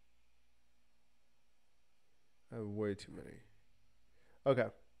 I have way too many. Okay.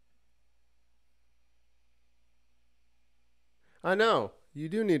 I know. You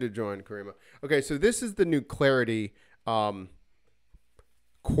do need to join, Karima. Okay, so this is the new Clarity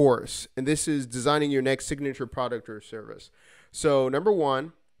course, and this is designing your next signature product or service. So number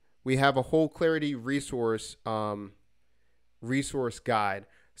one, we have a whole Clarity resource guide.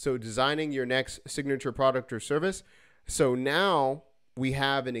 So designing your next signature product or service. So now we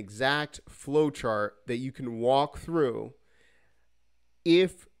have an exact flow chart that you can walk through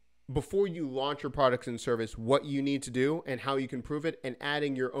if before you launch your products and service, what you need to do and how you can prove it, and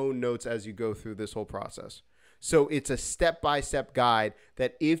adding your own notes as you go through this whole process. So it's a step-by-step guide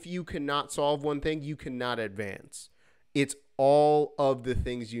that if you cannot solve one thing, you cannot advance. It's all of the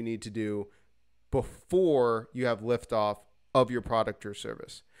things you need to do before you have liftoff of your product or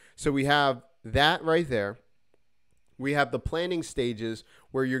service. So we have that right there. We have the planning stages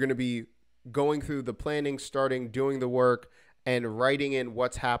where you're going to be going through the planning, starting, doing the work, and writing in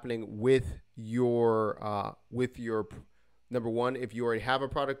what's happening with your number one, if you already have a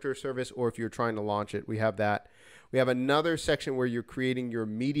product or service, or if you're trying to launch it. We have that. We have another section where you're creating your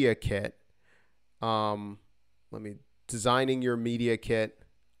media kit. Designing your media kit.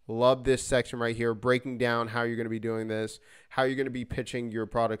 Love this section right here, breaking down how you're going to be doing this, how you're going to be pitching your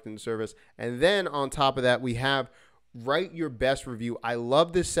product and service. And then on top of that, we have write your best review. I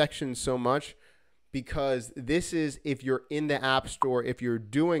love this section so much because this is if you're in the App Store, if you're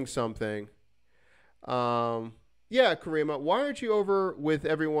doing something. Yeah, Karima, why aren't you over with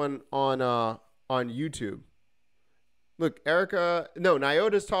everyone on YouTube? Look,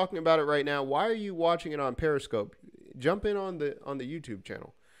 Nyota's talking about it right now. Why are you watching it on Periscope? Jump in on the YouTube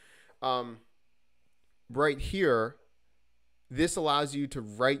channel. Right here, this allows you to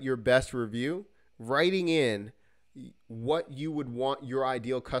write your best review, writing in what you would want your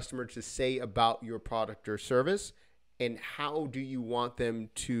ideal customer to say about your product or service, and how do you want them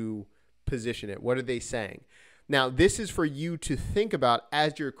to position it? What are they saying? Now, this is for you to think about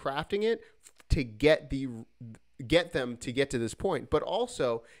as you're crafting it to get them to get to this point. But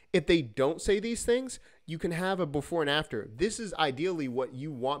also, if they don't say these things, you can have a before and after. This is ideally what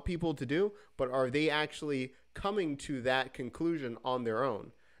you want people to do, but are they actually coming to that conclusion on their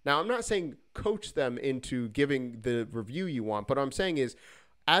own? Now, I'm not saying coach them into giving the review you want, but what I'm saying is,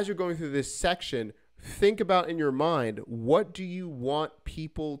 as you're going through this section, think about in your mind, what do you want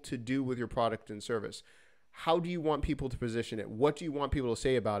people to do with your product and service? How do you want people to position it? What do you want people to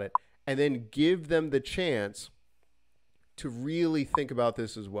say about it? And then give them the chance to really think about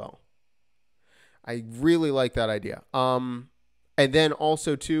this as well. I really like that idea. And then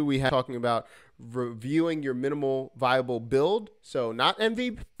also too, we have talking about reviewing your minimal viable build. So not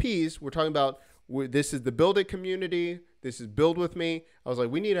MVPs. We're talking about, this is the Build It community. This is Build With Me. I was like,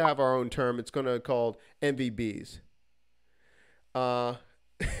 we need to have our own term. It's going to be called MVBs.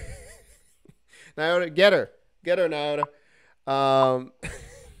 Nyota, get her, Nyota.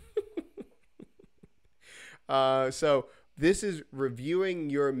 So this is reviewing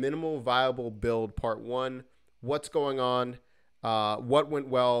your minimal viable build part one. What's going on? What went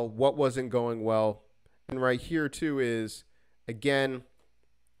well? What wasn't going well? And right here too is, again,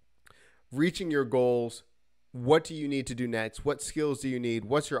 reaching your goals. What do you need to do next? What skills do you need?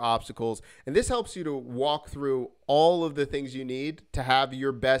 What's your obstacles? And this helps you to walk through all of the things you need to have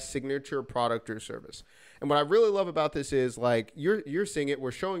your best signature product or service. And what I really love about this is, like, you're seeing it.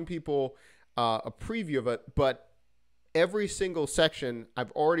 We're showing people a preview of it, but every single section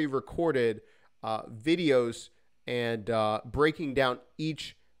I've already recorded videos and breaking down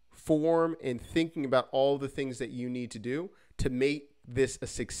each form and thinking about all the things that you need to do to make this a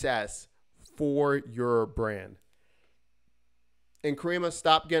success for your brand. And Karima,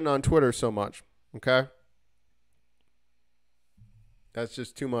 stop getting on Twitter so much, okay? That's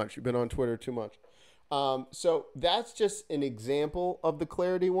just too much. You've been on Twitter too much. So that's just an example of the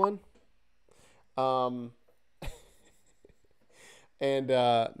Clarity one. No,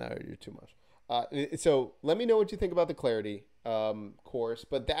 you're too much. So let me know what you think about the Clarity course.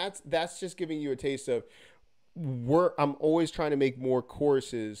 But that's just giving you a taste of I'm always trying to make more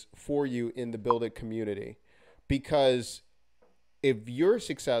courses for you in the Build It community, because if you're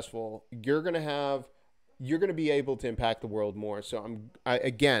successful, you're going to be able to impact the world more. So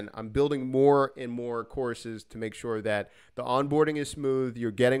I'm building more and more courses to make sure that the onboarding is smooth, you're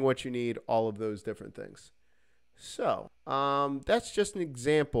getting what you need, all of those different things. So that's just an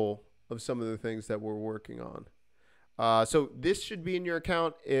example of some of the things that we're working on. So this should be in your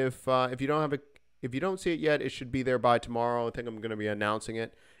account. If you don't have If you don't see it yet, it should be there by tomorrow. I think I'm going to be announcing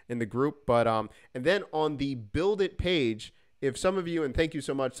it in the group. But and then on the Build It page, if some of you, and thank you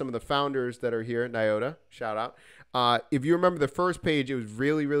so much, some of the founders that are here, Nyota, shout out. If you remember the first page, it was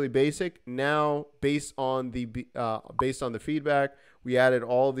really, really basic. Now, based on the feedback, we added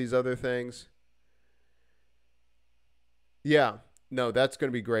all of these other things. Yeah, no, that's going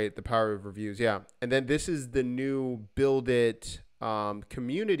to be great. The power of reviews. Yeah. And then this is the new Build It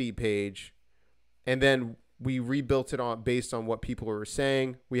community page. And then we rebuilt it on based on what people were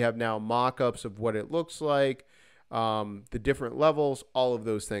saying. We have now mock-ups of what it looks like, the different levels, all of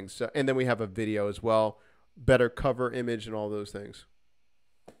those things. So, and then we have a video as well, better cover image and all those things.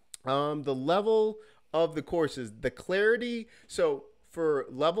 The level of the courses, the clarity. So for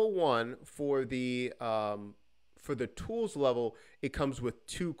level 1, for the tools level, it comes with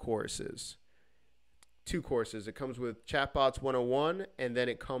 2 courses. It comes with Chatbots 101, and then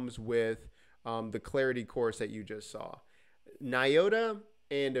it comes with the Clarity course that you just saw. Nyota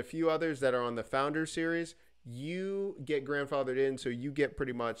and a few others that are on the Founder Series, you get grandfathered in, so you get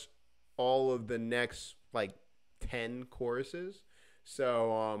pretty much all of the next like 10 courses.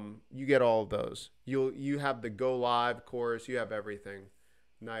 So you get all of those. You have the Go Live course, you have everything.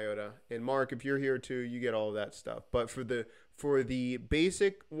 Nyota and Mark, if you're here too, you get all of that stuff. But for the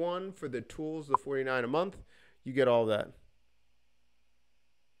basic one, for the tools, the $49 a month, you get all that.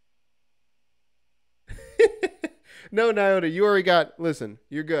 No, Nyota, you already got. Listen,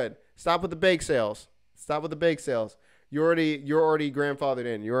 you're good. Stop with the bake sales. Stop with the bake sales. You're already grandfathered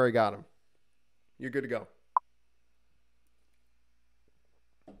in. You already got them. You're good to go.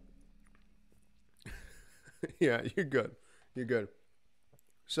 Yeah, you're good. You're good.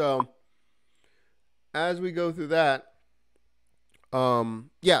 So as we go through that,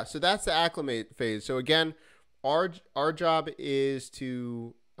 yeah, so that's the acclimate phase. So again, our job is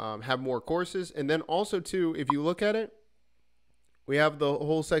to have more courses. And then also too, if you look at it, we have the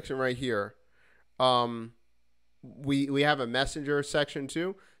whole section right here. We have a messenger section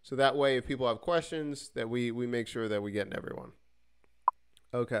too. So that way, if people have questions, that we make sure that we get to everyone.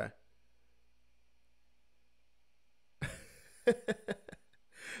 Okay.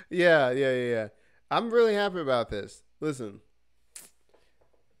 Yeah. I'm really happy about this. Listen,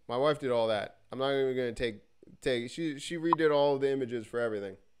 my wife did all that. I'm not even going to take, she redid all of the images for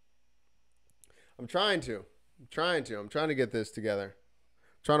everything. I'm trying to get this together.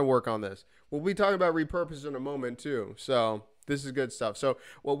 I'm trying to work on this. We'll be talking about repurpose in a moment too. So this is good stuff. So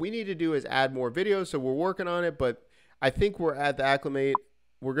what we need to do is add more videos. So we're working on it, but I think we're at the acclimate.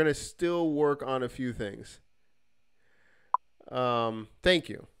 We're going to still work on a few things. Thank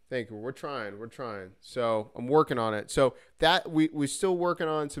you. We're trying. So I'm working on it. So that we're still working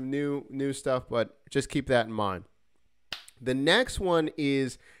on some new stuff, but just keep that in mind. The next one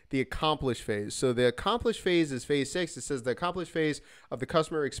is the accomplish phase. So the accomplish phase is phase 6. It says the accomplish phase of the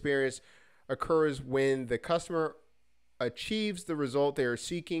customer experience occurs when the customer achieves the result they are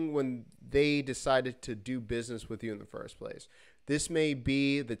seeking when they decided to do business with you in the first place. This may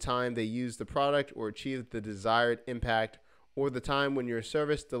be the time they use the product or achieve the desired impact, or the time when your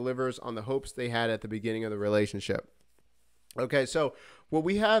service delivers on the hopes they had at the beginning of the relationship. Okay, so what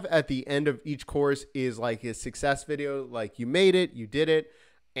we have at the end of each course is like a success video, like you made it, you did it,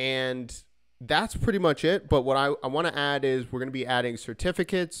 and that's pretty much it. But what I want to add is we're going to be adding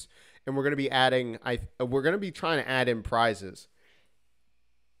certificates, and we're going to be adding, we're going to be trying to add in prizes,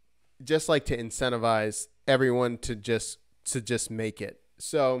 just like to incentivize everyone to just make it.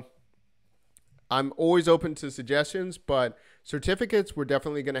 So I'm always open to suggestions, but certificates we're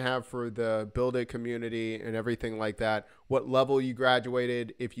definitely going to have for the Build It community and everything like that. What level you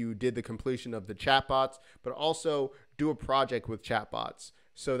graduated, if you did the completion of the chatbots, but also do a project with chatbots.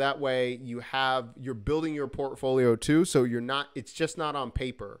 So that way you're building your portfolio too. So it's just not on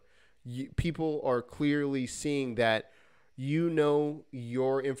paper. People are clearly seeing that you know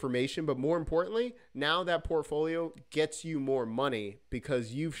your information, but more importantly, now that portfolio gets you more money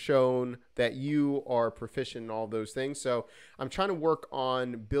because you've shown that you are proficient in all those things. So I'm trying to work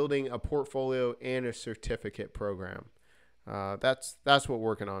on building a portfolio and a certificate program. That's what we're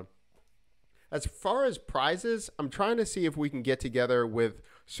working on. As far as prizes, I'm trying to see if we can get together with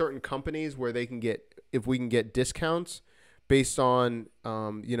certain companies where if we can get discounts based on,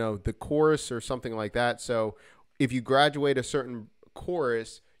 the course or something like that. So if you graduate a certain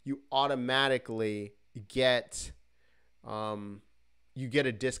course, you automatically get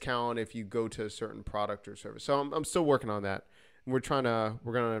a discount if you go to a certain product or service. So I'm still working on that. We're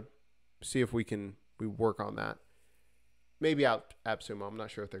gonna see if we work on that. Maybe AppSumo. I'm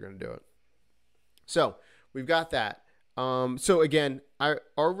not sure if they're gonna do it. So we've got that. So again,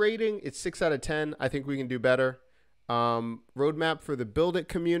 our rating, it's 6 out of 10. I think we can do better. Roadmap for the Build It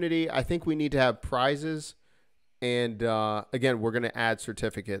community. I think we need to have prizes. And again, we're going to add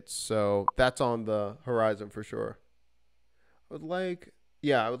certificates. So that's on the horizon for sure. I would like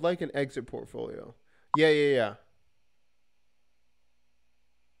an exit portfolio. Yeah.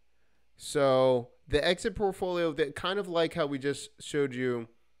 So the exit portfolio, that kind of like how we just showed you.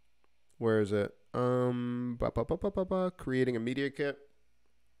 Where is it? Creating a media kit.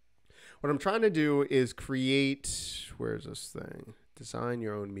 What I'm trying to do is create, where's this thing? Design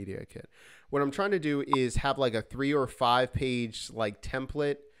your own media kit. What I'm trying to do is have like a 3 or 5 page like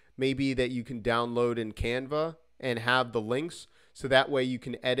template, maybe that you can download in Canva and have the links. So that way you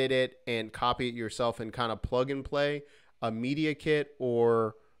can edit it and copy it yourself and kind of plug and play a media kit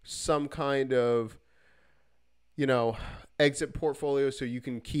or some kind of, exit portfolio so you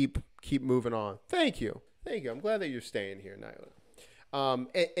can keep moving on. Thank you. I'm glad that you're staying here, Nyla.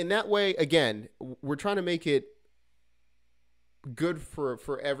 And that way, again, we're trying to make it good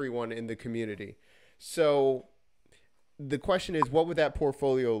for everyone in the community. So the question is, what would that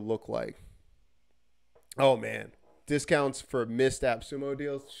portfolio look like? Oh, man. Discounts for missed AppSumo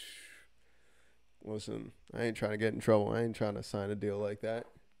deals. Listen, I ain't trying to get in trouble. I ain't trying to sign a deal like that.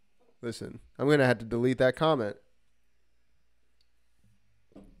 Listen, I'm going to have to delete that comment.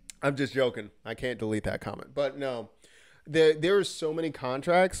 I'm just joking. I can't delete that comment. But no, there are so many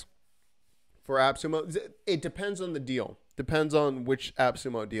contracts for AppSumo. It depends on the deal. Depends on which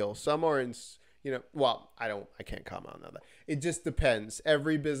AppSumo deal. Some are in, I can't comment on that. It just depends.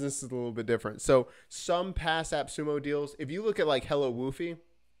 Every business is a little bit different. So some past AppSumo deals, if you look at like Hello Woofy,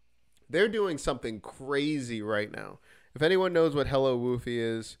 they're doing something crazy right now. If anyone knows what Hello Woofy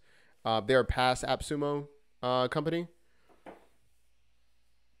is, they're a past AppSumo company.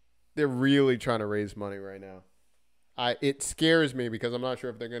 They're really trying to raise money right now. It scares me because I'm not sure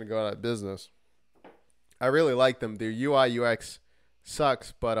if they're going to go out of business. I really like them. Their UI UX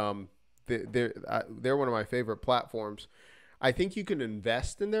sucks, but they're one of my favorite platforms. I think you can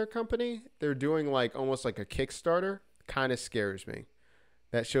invest in their company. They're doing like almost like a Kickstarter. Kind of scares me.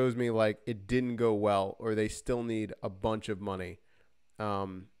 That shows me like it didn't go well or they still need a bunch of money.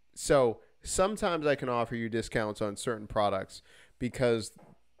 So sometimes I can offer you discounts on certain products because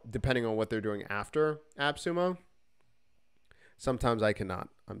depending on what they're doing after AppSumo, sometimes I cannot.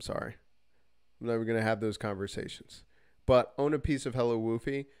 I'm sorry. I'm never going to have those conversations. But own a piece of Hello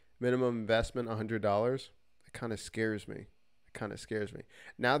Woofy, minimum investment $100. It kind of scares me.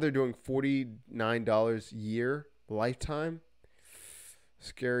 Now they're doing $49 a year lifetime.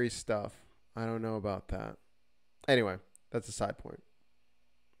 Scary stuff. I don't know about that. Anyway, that's a side point.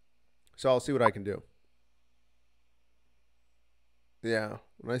 So I'll see what I can do. Yeah,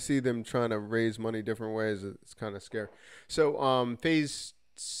 when I see them trying to raise money different ways, it's kind of scary. So I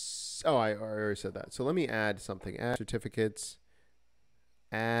already said that. So let me add something. Add certificates.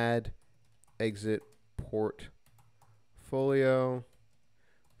 Add exit portfolio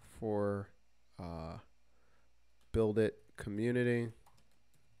for Build It community.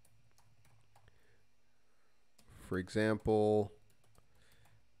 For example,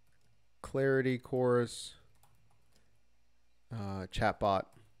 Clarity course, Chatbot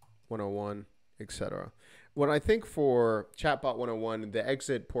 101, etc. What I think for Chatbot 101, the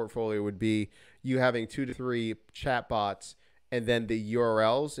exit portfolio would be you having 2 to 3 chatbots and then the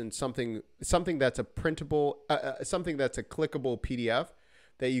URLs and something that's a printable, something that's a clickable PDF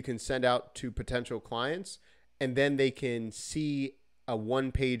that you can send out to potential clients, and then they can see a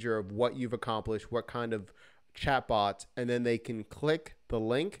one-pager of what you've accomplished, what kind of chatbots, and then they can click the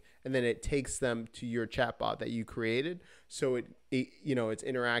link and then it takes them to your chatbot that you created. So it's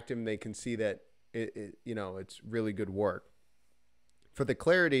interactive and they can see that it's really good work. For the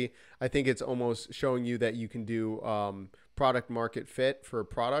Clarity, I think it's almost showing you that you can do product market fit for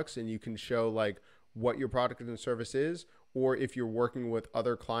products, and you can show like what your product and service is, or if you're working with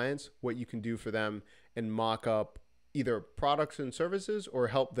other clients, what you can do for them and mock up either products and services or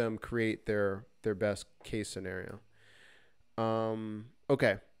help them create their best case scenario.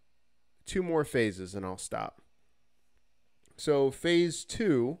 Okay, 2 more phases and I'll stop. So phase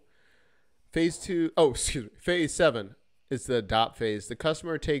 7 is the adopt phase. The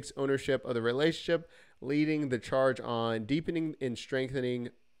customer takes ownership of the relationship, leading the charge on deepening and strengthening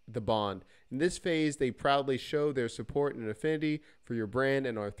the bond. In this phase, they proudly show their support and affinity for your brand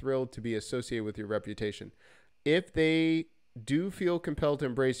and are thrilled to be associated with your reputation. If they do feel compelled to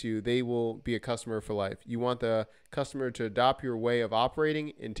embrace you, they will be a customer for life. You want the customer to adopt your way of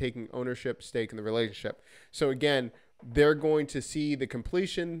operating and taking ownership stake in the relationship. So again, they're going to see the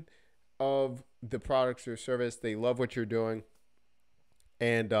completion of the products or service. They love what you're doing,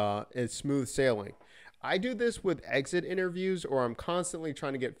 and it's smooth sailing. I do this with exit interviews, or I'm constantly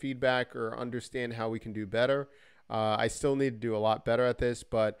trying to get feedback or understand how we can do better. I still need to do a lot better at this,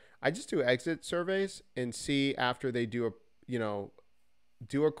 but I just do exit surveys and see after they do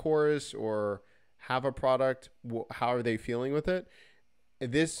do a course or have a product, how are they feeling with it?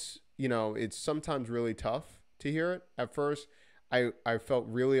 This, it's sometimes really tough to hear it. At first, I felt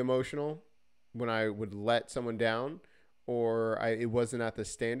really emotional when I would let someone down or it wasn't at the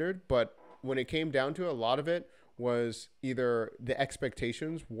standard. But when it came down to it, a lot of it was either the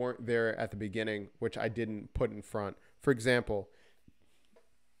expectations weren't there at the beginning, which I didn't put in front. For example,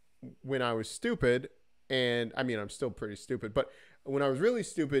 when I was stupid, and I mean, I'm still pretty stupid, but when I was really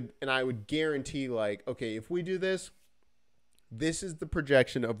stupid and I would guarantee like, okay, if we do this, this is the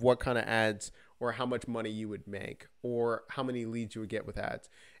projection of what kind of ads or how much money you would make or how many leads you would get with ads.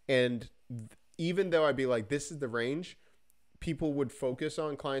 And even though I'd be like, this is the range,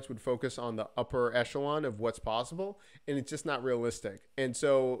 clients would focus on the upper echelon of what's possible, and it's just not realistic. And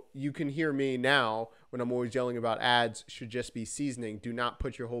so you can hear me now when I'm always yelling about ads should just be seasoning. Do not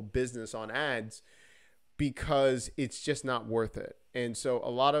put your whole business on ads because it's just not worth it. And so a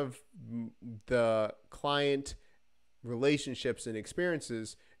lot of the client relationships and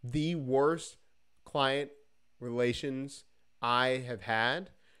experiences, the worst client relations I have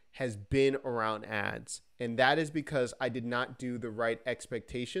had has been around ads. And that is because I did not do the right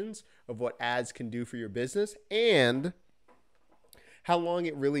expectations of what ads can do for your business and how long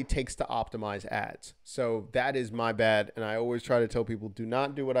it really takes to optimize ads. So that is my bad. And I always try to tell people, do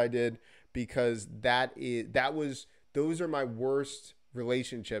not do what I did, because those are my worst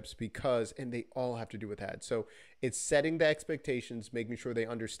relationships, and they all have to do with ads. So it's setting the expectations, making sure they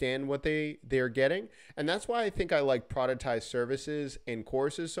understand what they're getting. And that's why I think I like productized services and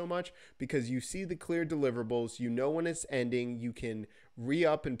courses so much, because you see the clear deliverables, when it's ending, you can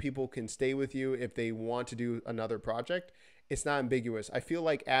re-up and people can stay with you if they want to do another project. It's not ambiguous. I feel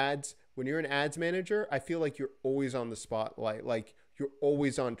like ads, when you're an ads manager, I feel like you're always on the spotlight. Like you're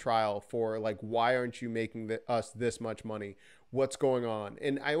always on trial for like, why aren't you making us this much money? What's going on?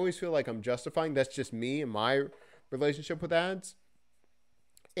 And I always feel like I'm justifying. That's just me and my relationship with ads.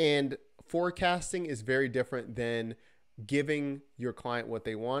 And forecasting is very different than giving your client what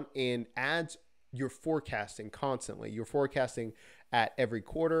they want. And ads, you're forecasting constantly. You're forecasting at every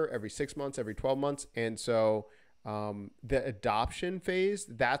quarter, every 6 months, every 12 months. And so the adoption phase,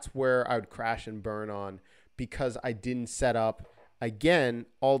 that's where I would crash and burn on, because I didn't set up, again,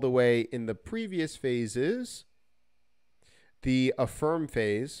 all the way in the previous phases, the affirm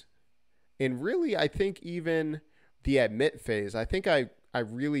phase, and really, I think even the admit phase. I think I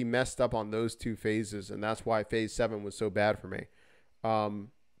really messed up on those two phases, and that's why phase 7 was so bad for me.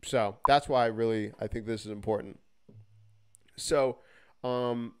 So that's why I think this is important. So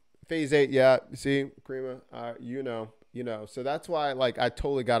phase 8, yeah, see, Karima, so that's why I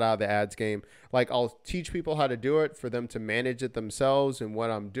totally got out of the ads game. I'll teach people how to do it for them to manage it themselves and what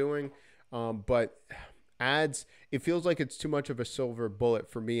I'm doing. But ads, it feels like it's too much of a silver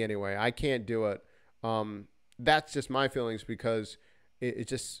bullet for me anyway. I can't do it. That's just my feelings, because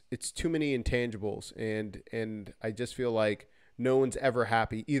it's too many intangibles, and I just feel like no one's ever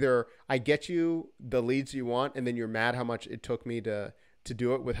happy. Either I get you the leads you want and then you're mad how much it took me to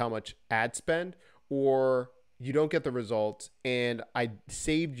do it with how much ad spend, or you don't get the results and I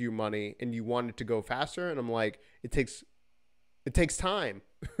saved you money and you want it to go faster. And I'm like, it takes time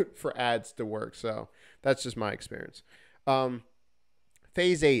for ads to work. So that's just my experience.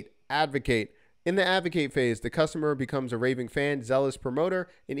 Phase 8, advocate. In the advocate phase, the customer becomes a raving fan, zealous promoter,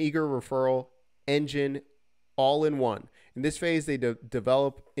 and eager referral engine, all in one. In this phase, they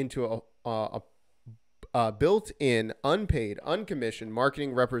develop into a built-in, unpaid, uncommissioned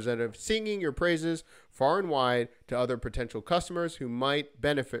marketing representative, singing your praises far and wide to other potential customers who might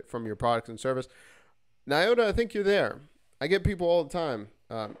benefit from your products and service. Nyota, I think you're there. I get people all the time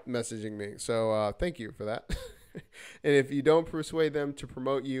messaging me, so thank you for that. And if you don't persuade them to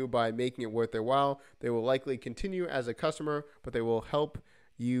promote you by making it worth their while, they will likely continue as a customer, but they will help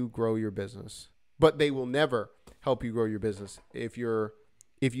you grow your business. But they will never help you grow your business if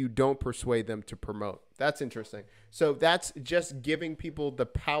you don't persuade them to promote. That's interesting. So that's just giving people the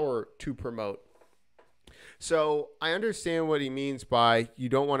power to promote. So I understand what he means by you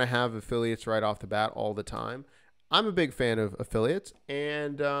don't want to have affiliates right off the bat all the time. I'm a big fan of affiliates,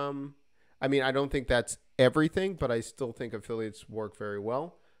 and I mean, I don't think that's everything, but I still think affiliates work very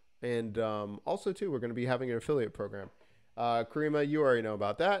well. And also, too, we're going to be having an affiliate program. Karima, you already know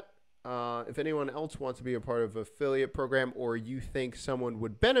about that. if anyone else wants to be a part of affiliate program, or you think someone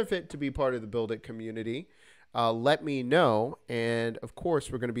would benefit to be part of the Build It community, let me know. And of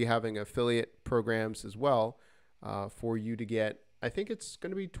course, we're going to be having affiliate programs as well for you to get. I think it's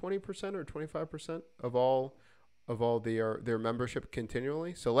going to be 20% or 25% of all their membership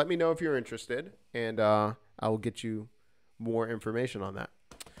continually. So let me know if you're interested, and I will get you more information on that.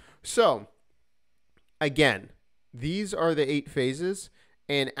 So again, these are the 8 phases.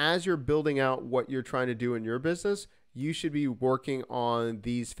 And as you're building out what you're trying to do in your business, you should be working on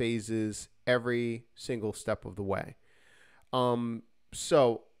these phases every single step of the way.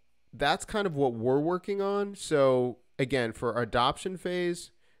 So that's kind of what we're working on. So again, for adoption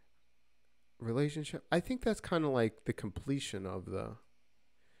phase, relationship, I think that's kind of like the completion of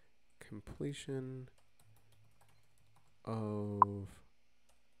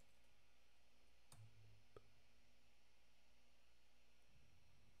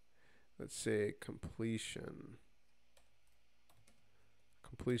let's say completion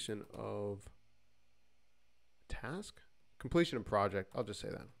of task, completion of project. I'll just say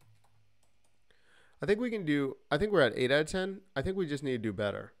that. I think we're at 8 out of 10. I think we just need to do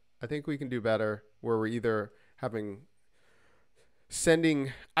better. I think we can do better where we're either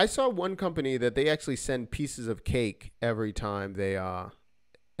sending. I saw one company that they actually send pieces of cake every time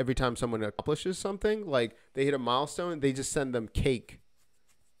someone accomplishes something, like they hit a milestone, they just send them cake.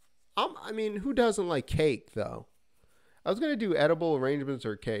 I mean, who doesn't like cake, though? I was going to do edible arrangements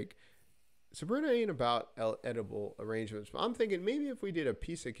or cake. Sabrina ain't about edible arrangements. But I'm thinking maybe if we did a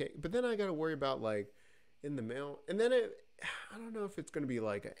piece of cake, but then I got to worry about like in the mail. And then I don't know if it's going to be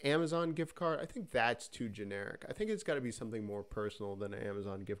like an Amazon gift card. I think that's too generic. I think it's got to be something more personal than an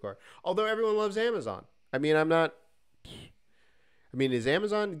Amazon gift card. Although everyone loves Amazon. I mean, is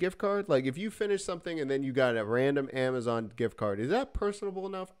Amazon gift card, like if you finish something and then you got a random Amazon gift card, is that personable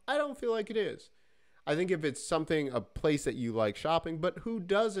enough? I don't feel like it is. I think if it's a place that you like shopping, but who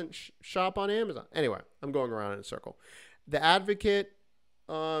doesn't shop on Amazon? Anyway, I'm going around in a circle. The advocate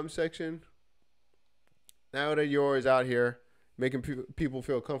section. Now that you're always out here making people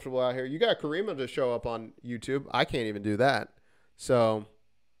feel comfortable out here, you got Karima to show up on YouTube. I can't even do that. So,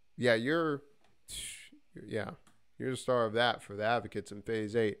 yeah, you're the star of that for the advocates in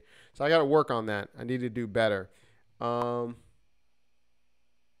phase 8. So I got to work on that. I need to do better.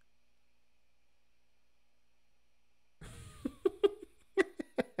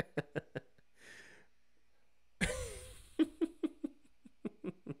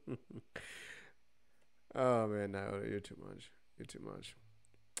 Oh man, no, you're too much. You're too much.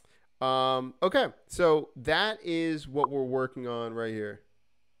 Okay, so that is what we're working on right here.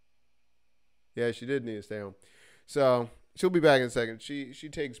 Yeah, she did need to stay home. So she'll be back in a second. She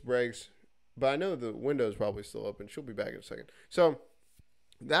takes breaks, but I know the window's probably still open. She'll be back in a second. So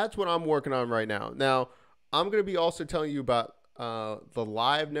that's what I'm working on right now. Now, I'm going to be also telling you about the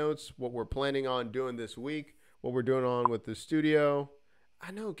live notes, what we're planning on doing this week, what we're doing on with the studio.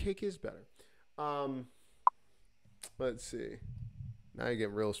 I know cake is better. Let's see. Now you're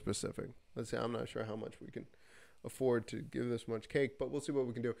getting real specific. Let's see. I'm not sure how much we can afford to give this much cake, but we'll see what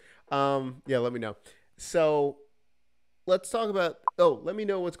we can do. Yeah, let me know. So let's talk about, let me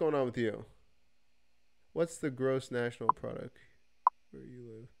know what's going on with you. What's the gross national product where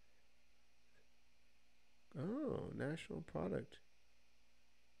you live? Oh, national product.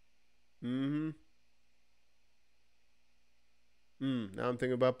 Now I'm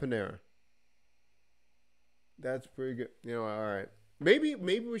thinking about Panera. That's pretty good. All right. Maybe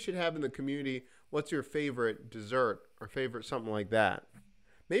we should have in the community, what's your favorite dessert or favorite something like that.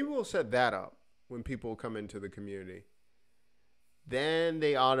 Maybe we'll set that up when people come into the community. Then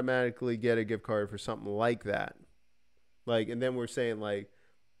they automatically get a gift card for something like that. And then we're saying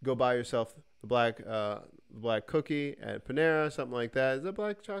go buy yourself the black cookie at Panera, something like that. Is that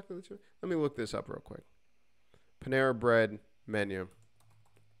black chocolate? Let me look this up real quick. Panera bread menu.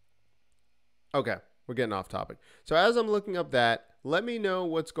 Okay. We're getting off topic. So as I'm looking up that, let me know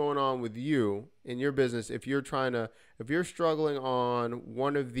what's going on with you in your business. If you're struggling on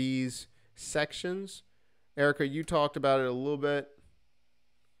one of these sections, Erica, you talked about it a little bit.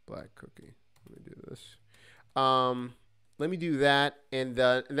 Black cookie. Let me do this. Let me do that. And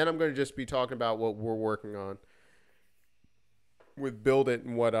then I'm going to just be talking about what we're working on with Build It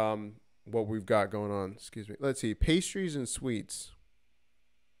and what we've got going on. Excuse me. Let's see. Pastries and sweets.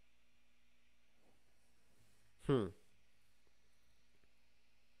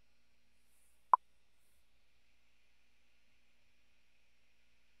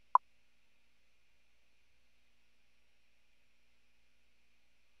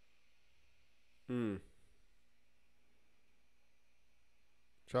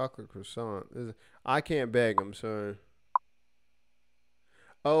 Chocolate croissant. I can't beg. I'm sorry.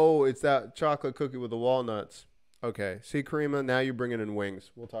 Oh, it's that chocolate cookie with the walnuts. Okay. See, Karima, now you're bringing in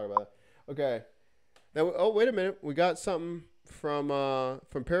wings. We'll talk about that. Okay. Now, oh, wait a minute. We got something from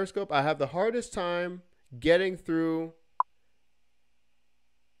Periscope. I have the hardest time getting through.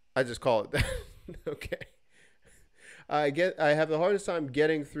 I just call it that. Okay. I have the hardest time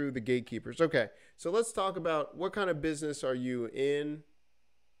getting through the gatekeepers. Okay. So let's talk about what kind of business are you in?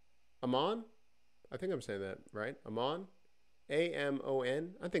 Amon? I think I'm saying that right. Amon?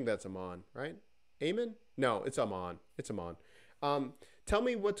 Amon? I think that's Amon, right? Amon? No, it's Amon. It's Amon. Tell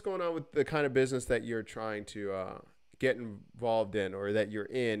me what's going on with the kind of business that you're trying to get involved in, or that you're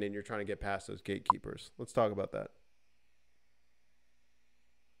in and you're trying to get past those gatekeepers. Let's talk about that.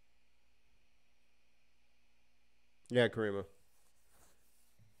 Yeah, Karima.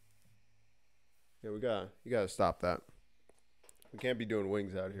 Yeah, you gotta stop that. We can't be doing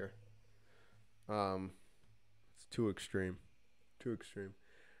wings out here. Um, it's too extreme. Too extreme.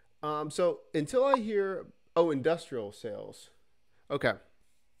 So until I hear, oh, industrial sales. Okay.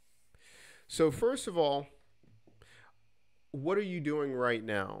 So first of all, what are you doing right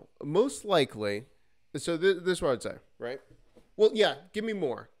now? Most likely, so this is what I'd say, right? Well, yeah, give me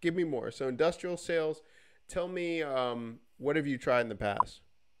more. Give me more. So industrial sales, tell me, what have you tried in the past?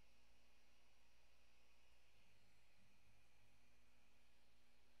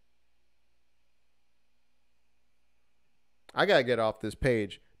 I gotta get off this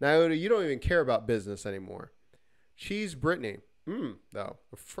page. Now, you don't even care about business anymore. Cheese Brittany. Though.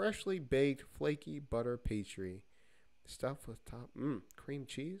 A freshly baked flaky butter pastry. Stuffed with top. Cream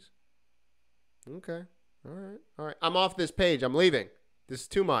cheese? Okay. All right. All right. I'm off this page. I'm leaving. This is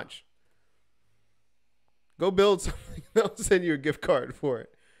too much. Go build something. I'll send you a gift card for it.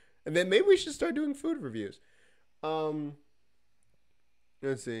 And then maybe we should start doing food reviews. Um,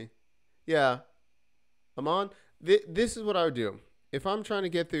 let's see. Yeah. I'm on. This is what I would do. If I'm trying to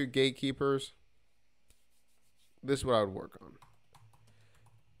get through gatekeepers, this is what I would work on.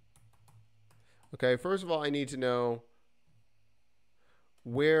 Okay, first of all, I need to know,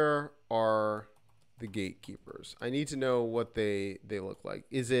 where are the gatekeepers? I need to know what they look like.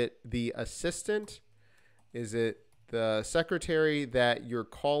 Is it the assistant? Is it the secretary that you're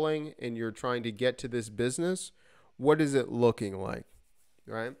calling and you're trying to get to this business? What is it looking like?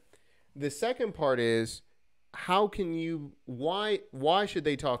 Right? The second part is, how can you, why should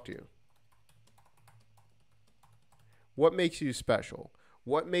they talk to you? What makes you special?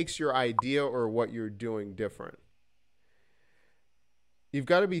 What makes your idea or what you're doing different? You've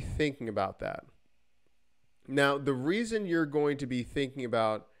got to be thinking about that. Now, the reason you're going to be thinking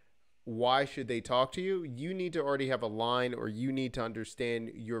about why should they talk to you, you need to already have a line, or you need to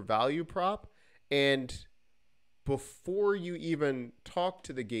understand your value prop. And before you even talk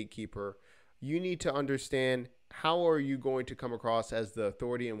to the gatekeeper, you need to understand, how are you going to come across as the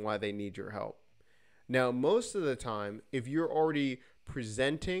authority and why they need your help. Now, most of the time, if you're already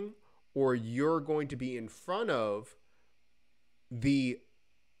presenting, or you're going to be in front of the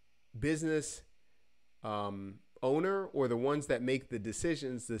business owner, or the ones that make the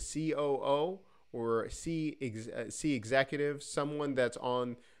decisions, the COO or C executive, someone that's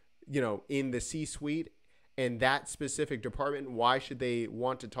on, in the C-suite, and that specific department, why should they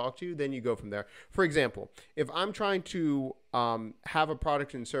want to talk to you? Then you go from there. For example, if I'm trying to have a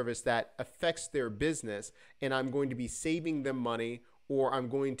product and service that affects their business, and I'm going to be saving them money, or I'm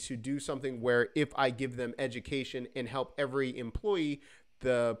going to do something where if I give them education and help every employee,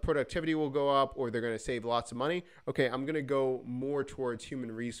 the productivity will go up, or they're going to save lots of money. Okay, I'm going to go more towards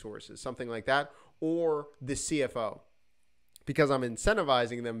human resources, something like that, or the CFO, because I'm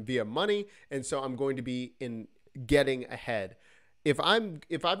incentivizing them via money, and so I'm going to be in getting ahead. If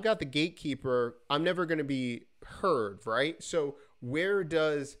I've got the gatekeeper, I'm never going to be heard, right? So where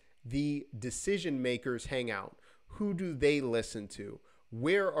does the decision makers hang out? Who do they listen to?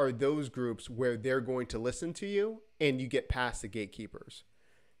 Where are those groups where they're going to listen to you and you get past the gatekeepers?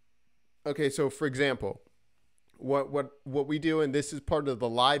 Okay, so for example, what we do, and this is part of the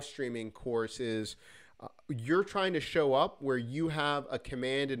live streaming course, is you're trying to show up where you have a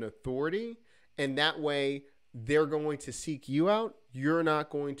command and authority, and that way they're going to seek you out. You're not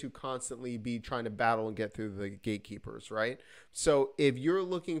going to constantly be trying to battle and get through the gatekeepers, right? So if you're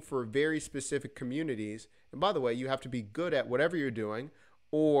looking for very specific communities, and by the way, you have to be good at whatever you're doing,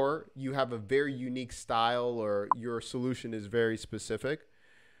 or you have a very unique style, or your solution is very specific,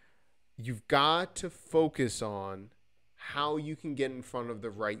 you've got to focus on how you can get in front of the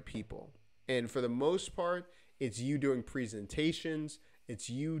right people. And for the most part, it's you doing presentations. It's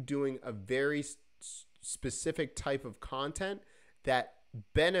you doing a very specific type of content that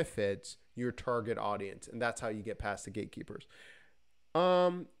benefits your target audience, and that's how you get past the gatekeepers.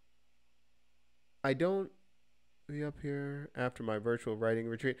 I don't be up here after my virtual writing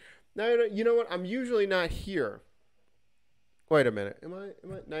retreat. Now, you know what? I'm usually not here. Wait a minute. Am I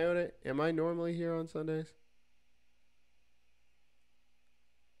Nyota? Am I normally here on Sundays?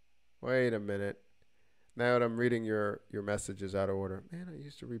 Wait a minute. Now that I'm reading your messages out of order. Man, I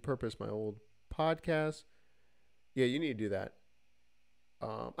used to repurpose my old podcast. Yeah, you need to do that.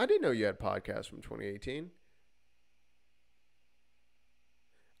 I didn't know you had podcasts from 2018.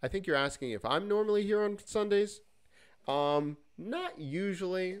 I think you're asking if I'm normally here on Sundays. Not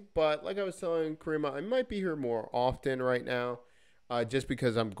usually, but like I was telling Karima, I might be here more often right now, just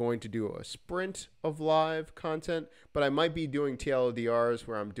because I'm going to do a sprint of live content, but I might be doing TLDRs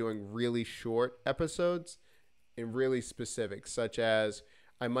where I'm doing really short episodes and really specific, such as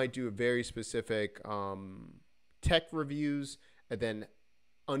I might do a very specific tech reviews and then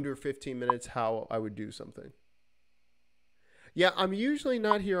under 15 minutes how I would do something. Yeah, I'm usually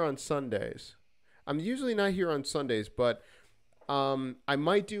not here on Sundays. But I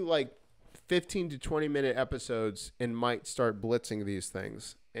might do like 15 to 20 minute episodes and might start blitzing these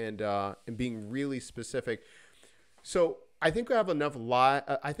things and being really specific. So I think I have enough long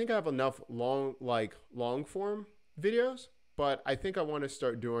form videos, but I think I want to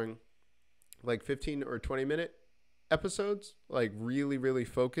start doing like 15 or 20 minute episodes, like really, really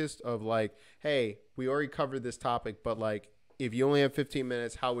focused of like, hey, we already covered this topic, but like, if you only have 15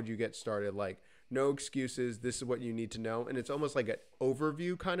 minutes, how would you get started? Like, no excuses. This is what you need to know. And it's almost like an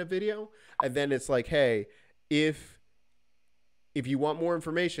overview kind of video. And then it's like, hey, if you want more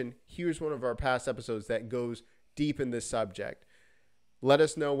information, here's one of our past episodes that goes deep in this subject. Let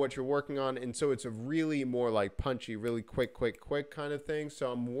us know what you're working on. And so it's a really more like punchy, really quick kind of thing.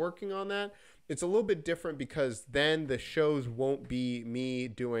 So I'm working on that. It's a little bit different because then the shows won't be me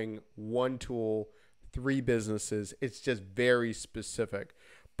doing one tool, 3 businesses. It's just very specific.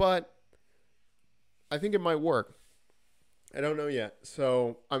 But I think it might work. I don't know yet.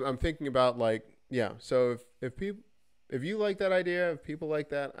 So I'm thinking about like, yeah. So if you like that idea, if people like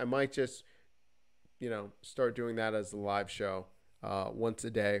that, I might just, start doing that as a live show once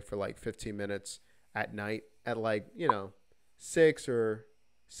a day for like 15 minutes at night at like, 6 or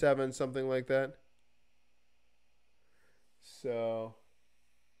 7, something like that. So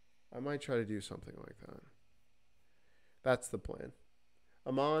I might try to do something like that. That's the plan.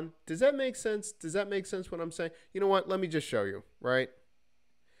 Aman, does that make sense? Does that make sense what I'm saying? You know what? Let me just show you, right?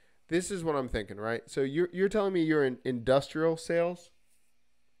 This is what I'm thinking, right? So you're telling me you're in industrial sales?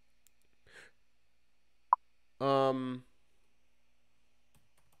 Let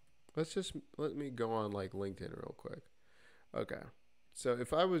me go on like LinkedIn real quick. Okay. So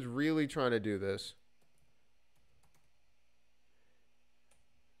if I was really trying to do this.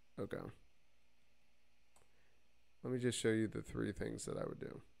 Okay. Let me just show you the 3 things that I would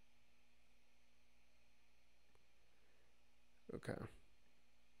do. Okay.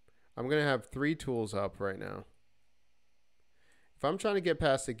 I'm going to have 3 tools up right now. If I'm trying to get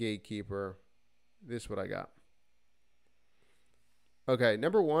past the gatekeeper, this is what I got. Okay,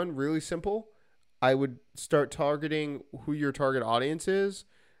 number 1, really simple. I would start targeting who your target audience is.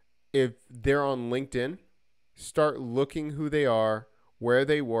 If they're on LinkedIn, start looking who they are, where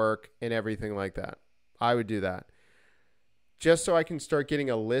they work, and everything like that. I would do that. Just so I can start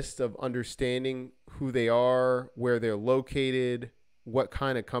getting a list of understanding who they are, where they're located, what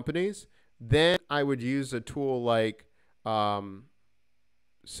kind of companies. Then I would use a tool like Synovio.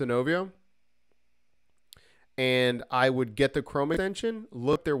 And I would get the Chrome extension,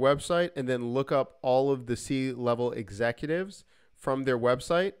 look their website, and then look up all of the C-level executives from their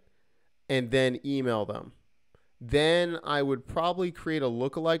website, and then email them. Then I would probably create a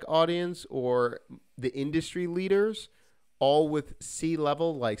lookalike audience or the industry leaders, all with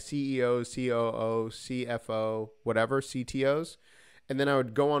C-level, like CEO, COO, CFO, whatever, CTOs. And then I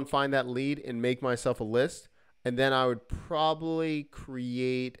would go on, find that lead and make myself a list. And then I would probably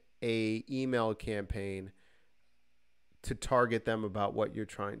create a email campaign to target them about what you're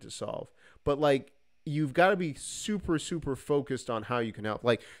trying to solve. But like, you've got to be super, super focused on how you can help.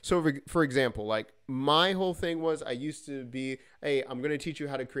 Like, so for example, like my whole thing was I used to be, hey, I'm going to teach you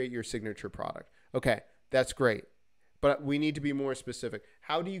how to create your signature product. Okay, that's great. But we need to be more specific.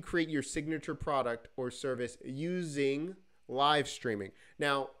 How do you create your signature product or service using live streaming?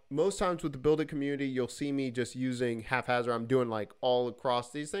 Now, most times with the Build It community, you'll see me just using haphazard. I'm doing like all across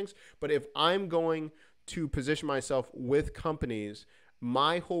these things. But if I'm going to position myself with companies,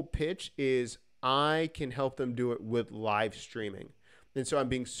 my whole pitch is I can help them do it with live streaming. And so I'm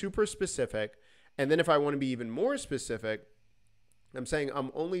being super specific. And then if I want to be even more specific, I'm saying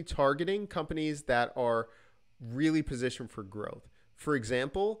I'm only targeting companies that are really positioned for growth. For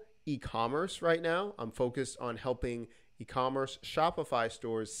example, e-commerce right now, I'm focused on helping e-commerce Shopify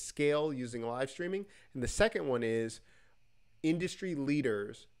stores scale using live streaming. And the second one is industry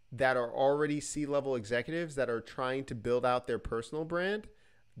leaders that are already C-level executives that are trying to build out their personal brand.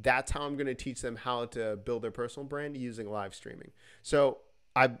 That's how I'm going to teach them how to build their personal brand using live streaming. So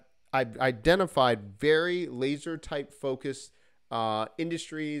I've identified very laser type focused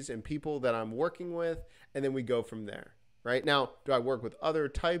industries and people that I'm working with, and then we go from there. Right now, do I work with other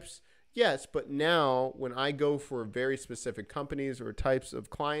types? Yes, but now when I go for very specific companies or types of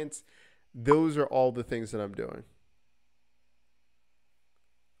clients, those are all the things that I'm doing.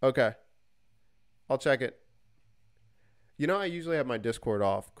 Okay, I'll check it. You know, I usually have my Discord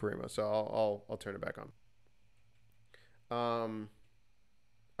off, Karima, so I'll turn it back on.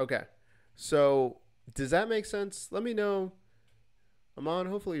 Okay. So does that make sense? Let me know. Aman,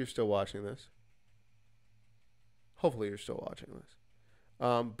 hopefully you're still watching this. Hopefully you're still watching this.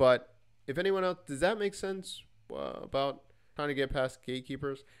 But if anyone else, does that make sense about trying to get past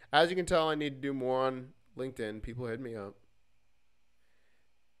gatekeepers? As you can tell, I need to do more on LinkedIn. People hit me up.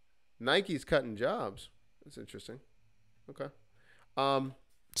 Nike's cutting jobs. That's interesting. Okay.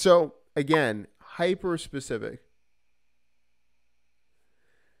 So again, hyper specific.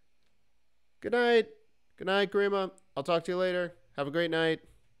 Good night. Good night, Grima. I'll talk to you later. Have a great night.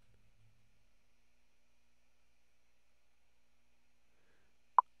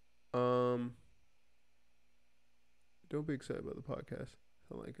 Don't be excited about the podcast.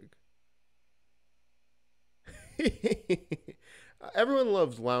 Sound like it. Everyone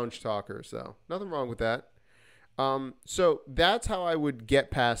loves lounge talkers, though. Nothing wrong with that. So that's how I would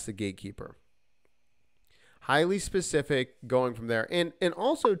get past the gatekeeper. Highly specific, going from there. And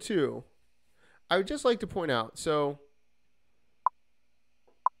also, too, I would just like to point out, so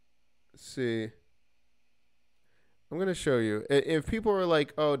let's see. I'm going to show you. If people are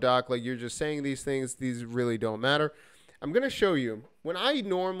like, oh, Doc, like you're just saying these things, these really don't matter. I'm going to show you. When I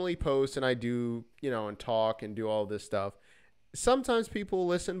normally post and I do, and talk and do all this stuff, sometimes people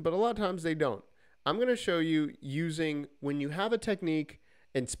listen, but a lot of times they don't. I'm going to show you using, when you have a technique,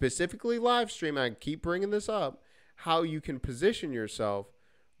 and specifically live stream, I keep bringing this up, how you can position yourself.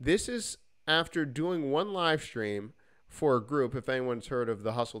 This is after doing one live stream for a group. If anyone's heard of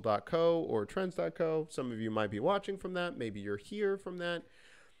thehustle.co or trends.co, some of you might be watching from that. Maybe you're here from that.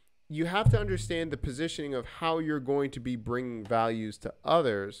 You have to understand the positioning of how you're going to be bringing values to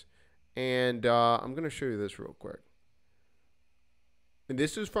others. And I'm going to show you this real quick. And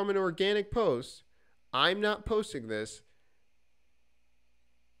this is from an organic post. I'm not posting this.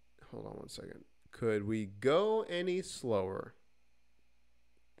 Hold on one second. Could we go any slower?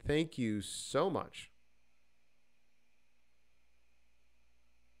 Thank you so much.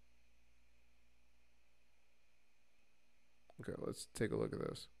 Okay, let's take a look at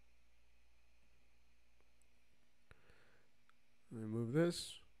this. Let me move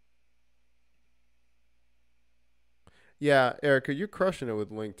this. Yeah, Erica, you're crushing it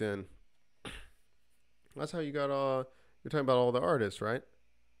with LinkedIn. That's how you got you're talking about all the artists, right?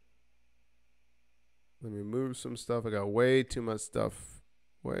 Let me move some stuff. I got way too much stuff.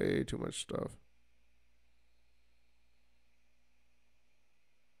 Way too much stuff.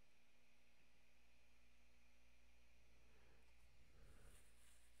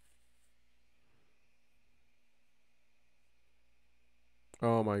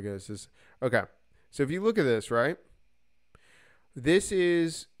 Oh my goodness. Okay. So if you look at this, right? This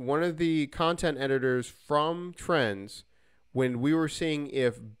is one of the content editors from Trends when we were seeing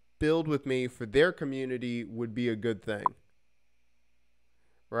if Build With Me for their community would be a good thing.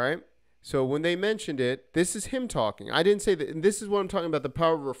 Right? So when they mentioned it, this is him talking. I didn't say that. And this is what I'm talking about, the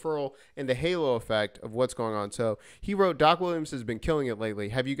power of referral and the halo effect of what's going on. So he wrote, Doc Williams has been killing it lately.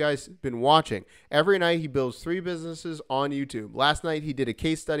 Have you guys been watching? Every night he builds 3 businesses on YouTube. Last night he did a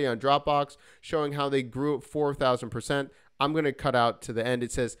case study on Dropbox showing how they grew at 4,000%. I'm going to cut out to the end.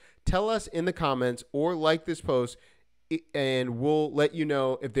 It says, tell us in the comments or like this post and we'll let you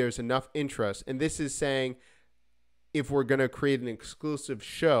know if there's enough interest. And this is saying if we're going to create an exclusive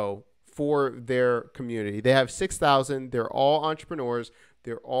show for their community. They have 6,000. They're all entrepreneurs.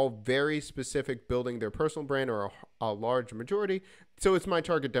 They're all very specific, building their personal brand, or a large majority. So it's my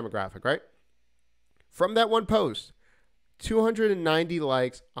target demographic, right? From that one post, 290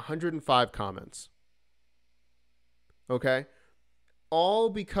 likes, 105 comments. Okay? All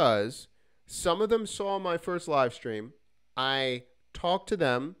because some of them saw my first live stream. I talked to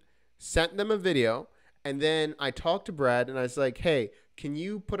them, sent them a video, and then I talked to Brad and I was like, hey, can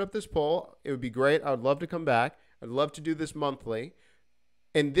you put up this poll? It would be great. I would love to come back. I'd love to do this monthly.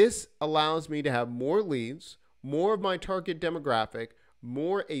 And this allows me to have more leads, more of my target demographic,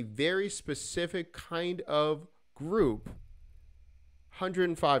 more a very specific kind of group.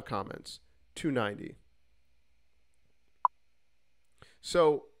 105 comments, 290.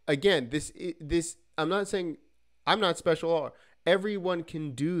 So again, this I'm not saying I'm not special. Everyone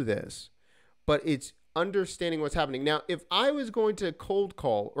can do this, but it's understanding what's happening. Now, if I was going to cold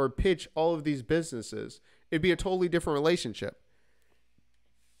call or pitch all of these businesses, it'd be a totally different relationship.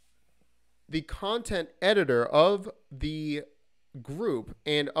 The content editor of the group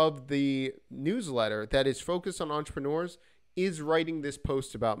and of the newsletter that is focused on entrepreneurs is writing this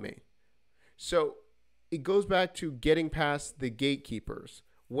post about me. So it goes back to getting past the gatekeepers.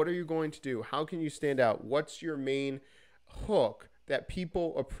 What are you going to do? How can you stand out? What's your main hook that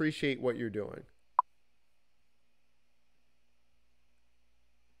people appreciate what you're doing?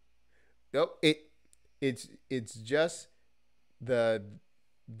 Nope. It's just the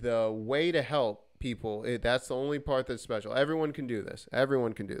way to help people. That's the only part that's special. Everyone can do this.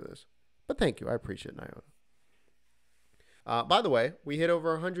 Everyone can do this. But thank you. I appreciate it, Nyota. By the way, we hit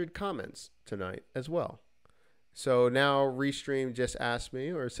over 100 comments tonight as well. So now Restream just asked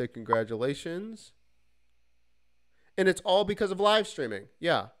me or said congratulations. And it's all because of live streaming.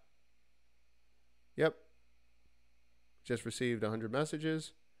 Yeah. Yep. Just received 100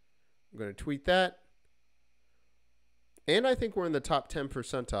 messages. I'm going to tweet that. And I think we're in the top 10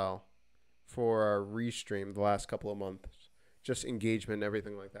 percentile for our Restream the last couple of months. Just engagement and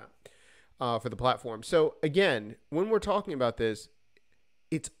everything like that for the platform. So again, when we're talking about this,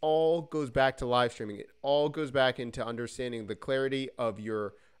 it all goes back to live streaming. It all goes back into understanding the clarity of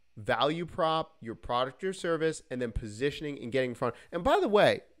your value prop, your product or service, and then positioning and getting in front. And by the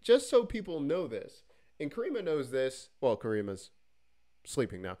way, just so people know this, and Karima knows this. Well, Karima's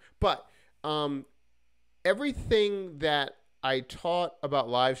sleeping now. But everything that I taught about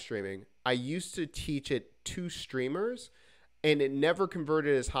live streaming, I used to teach it to streamers, and it never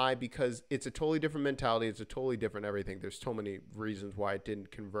converted as high because it's a totally different mentality. It's a totally different everything. There's so many reasons why it didn't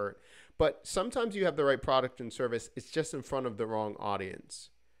convert. But sometimes you have the right product and service. It's just in front of the wrong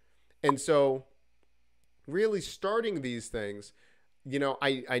audience. And so really starting these things, you know,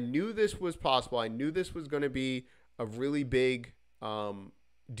 I knew this was possible. I knew this was going to be a really big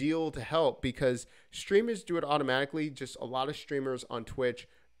deal to help because streamers do it automatically. Just a lot of streamers on Twitch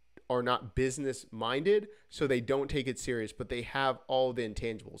are not business minded, so they don't take it serious, but they have all the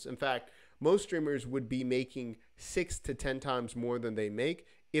intangibles. In fact, most streamers would be making 6 to 10 times more than they make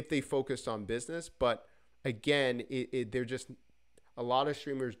if they focused on business. But again, they're just, a lot of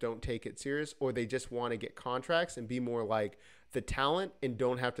streamers don't take it serious, or they just want to get contracts and be more like the talent and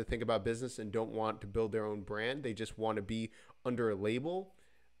don't have to think about business and don't want to build their own brand. They just want to be under a label,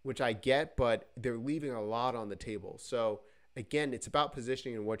 which I get, but they're leaving a lot on the table. So again, it's about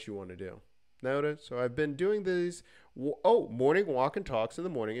positioning and what you want to do. Notice, so I've been doing these morning walk and talks in the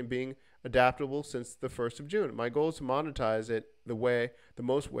morning and being adaptable since the 1st of June. My goal is to monetize it the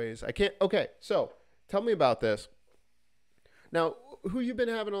most ways I can. Okay, so tell me about this. Now, who you been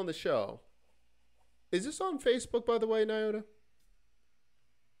having on the show? Is this on Facebook, by the way, Nyota?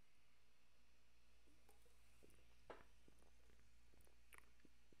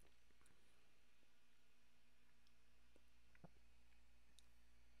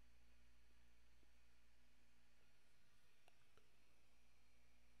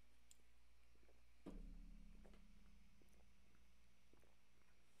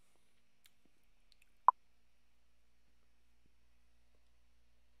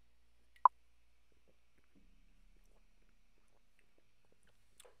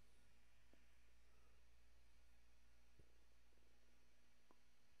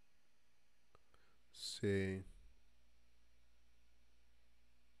 See.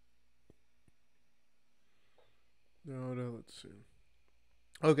 No, let's see.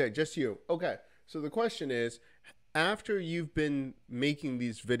 Okay, just you. Okay, so the question is, after you've been making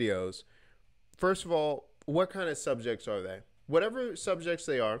these videos, first of all, what kind of subjects are they? Whatever subjects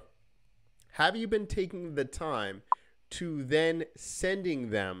they are, have you been taking the time to then sending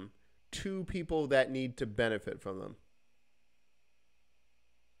them to people that need to benefit from them?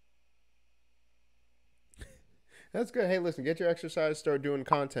 That's good. Hey, listen, get your exercise, start doing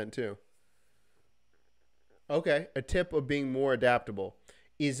content too. Okay, a tip of being more adaptable.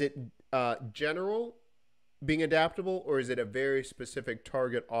 Is it general being adaptable, or is it a very specific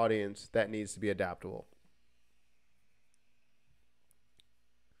target audience that needs to be adaptable?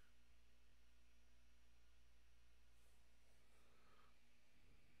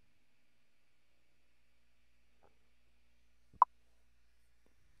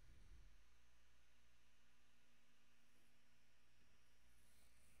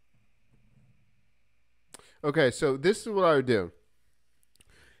 Okay, so this is what I would do.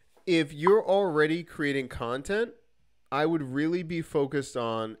 If you're already creating content, I would really be focused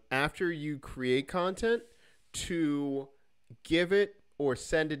on, after you create content, to give it or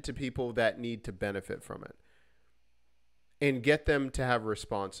send it to people that need to benefit from it and get them to have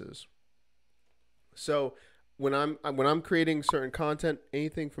responses. So when I'm creating certain content,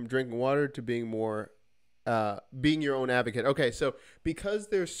 anything from drinking water to being your own advocate. Okay, so because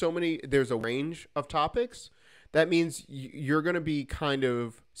there's a range of topics, that means you're going to be kind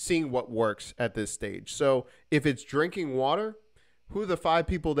of seeing what works at this stage. So if it's drinking water, who are the 5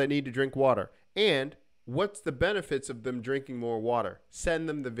 people that need to drink water? And what's the benefits of them drinking more water? Send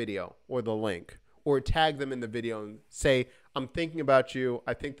them the video or the link, or tag them in the video and say, I'm thinking about you.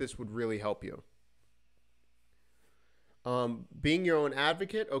 I think this would really help you. Being your own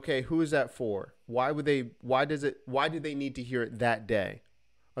advocate. Okay, who is that for? Why do they need to hear it that day?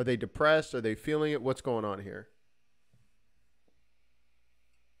 Are they depressed? Are they feeling it? What's going on here?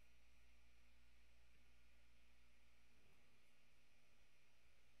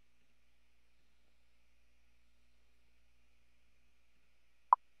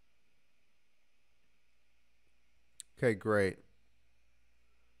 Okay, great.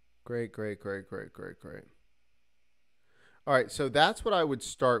 Great, great, great, great, great, great. All right, so that's what I would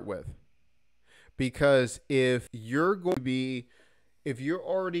start with. Because if you're already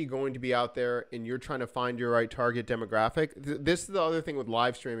going to be out there and you're trying to find your right target demographic, this is the other thing with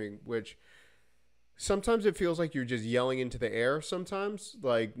live streaming, which sometimes it feels like you're just yelling into the air sometimes,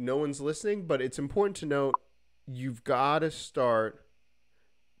 like no one's listening, but it's important to note you've got to start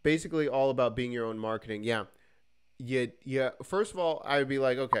basically all about being your own marketing. Yeah. Yeah. First of all, I would be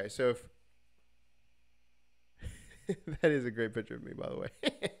like, okay, so if that is a great picture of me, by the way.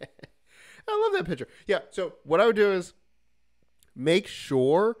 I love that picture. Yeah. So what I would do is make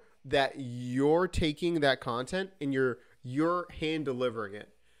sure that you're taking that content and you're hand delivering it.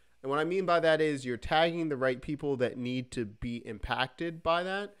 And what I mean by that is you're tagging the right people that need to be impacted by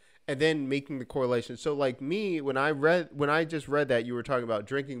that, and then making the correlation. So like me, when I just read that you were talking about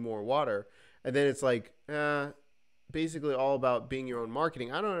drinking more water, and then it's like basically all about being your own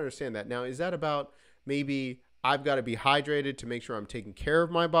marketing. I don't understand that. Now, is that about maybe I've got to be hydrated to make sure I'm taking care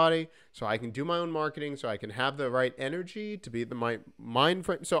of my body so I can do my own marketing, so I can have the right energy to be my mind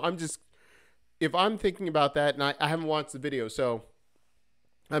frame. So if I'm thinking about that, and I haven't watched the video, so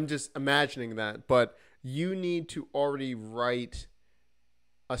I'm just imagining that, but you need to already write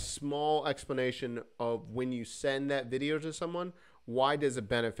a small explanation of when you send that video to someone, why does it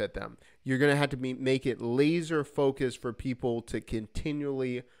benefit them? You're going to have to make it laser focused for people to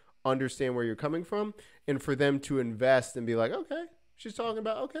continually understand where you're coming from, and for them to invest and be like, okay, she's talking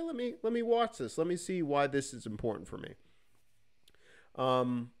about, okay, let me watch this. Let me see why this is important for me.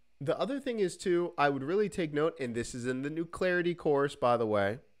 The other thing is too, I would really take note, and this is in the New Clarity course, by the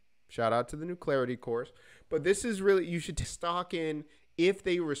way. Shout out to the New Clarity course. But this is really, you should stock in if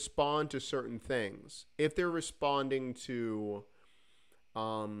they respond to certain things. If they're responding to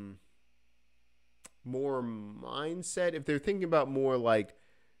more mindset, if they're thinking about more like,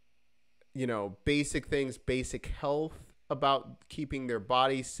 basic things, basic health, about keeping their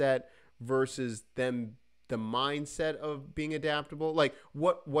body set versus them, the mindset of being adaptable. Like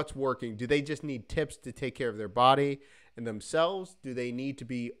what's working? Do they just need tips to take care of their body and themselves? Do they need to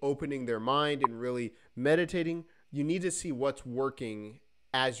be opening their mind and really meditating? You need to see what's working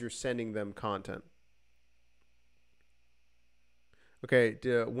as you're sending them content. Okay,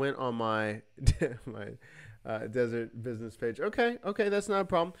 went on my desert business page. Okay, that's not a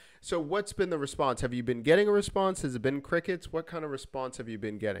problem. So what's been the response? Have you been getting a response? Has it been crickets? What kind of response have you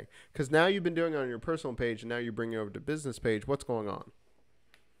been getting? Because now you've been doing it on your personal page, and now you're bringing it over to business page. What's going on?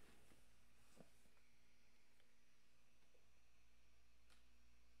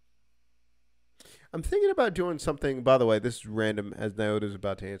 I'm thinking about doing something, by the way, this is random as Naoda is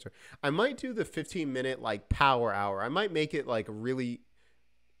about to answer. I might do the 15-minute like power hour. I might make it like a really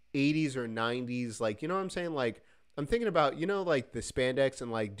 80s or 90s, like, you know what I'm saying? Like, I'm thinking about, like the spandex,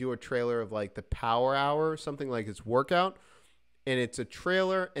 and like do a trailer of like the power hour, something like it's workout, and it's a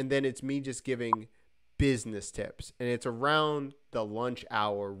trailer, and then it's me just giving business tips, and it's around the lunch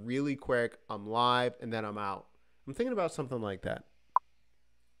hour, really quick. I'm live, and then I'm out. I'm thinking about something like that.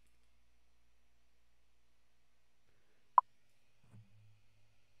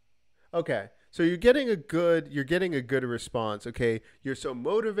 Okay. So you're getting a good response. Okay. You're so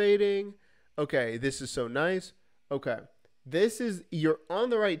motivating. Okay. This is so nice. Okay. You're on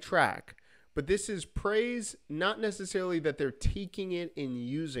the right track, but this is praise, not necessarily that they're taking it and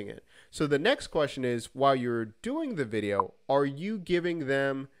using it. So the next question is, while you're doing the video, are you giving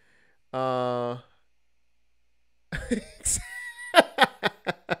them,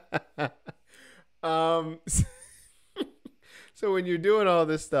 um, so when you're doing all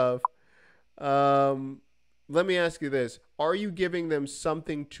this stuff, um, let me ask you this. Are you giving them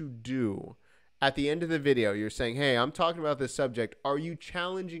something to do? At the end of the video, you're saying, hey, I'm talking about this subject. Are you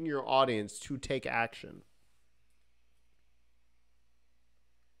challenging your audience to take action?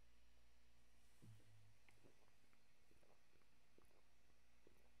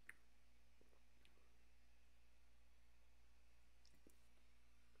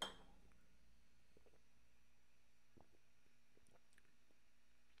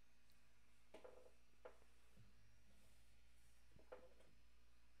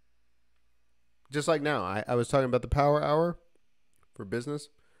 Just like now, I was talking about the power hour for business.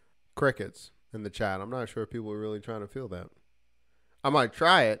 Crickets in the chat. I'm not sure if people are really trying to feel that. I might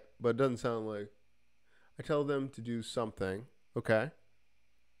try it, but it doesn't sound like. I tell them to do something. Okay.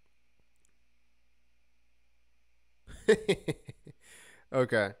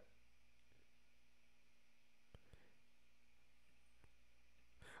 Okay.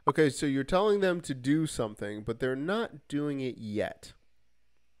 Okay, so you're telling them to do something, but they're not doing it yet.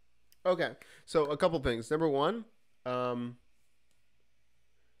 Okay, so a couple things. Number one, um,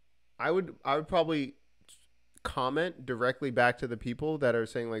 I would probably comment directly back to the people that are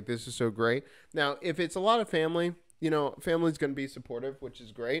saying like this is so great. Now, if it's a lot of family, family's going to be supportive, which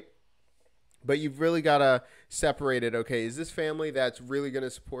is great. But you've really got to separate it. Okay, is this family that's really going to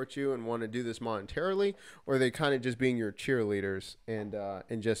support you and want to do this monetarily, or are they kind of just being your cheerleaders and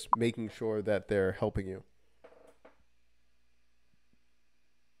just making sure that they're helping you?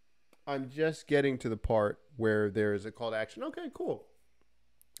 I'm just getting to the part where there is a call to action. Okay, cool.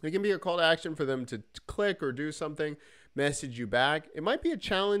 It can be a call to action for them to click or do something, message you back. It might be a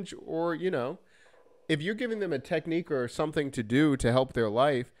challenge, or if you're giving them a technique or something to do to help their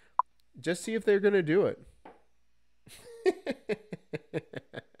life, just see if they're going to do it.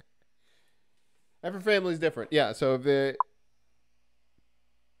 Every family is different. Yeah, so if they...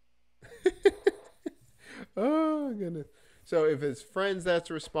 Oh, goodness. So if it's friends that's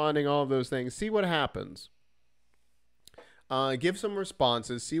responding, all of those things, see what happens. Give some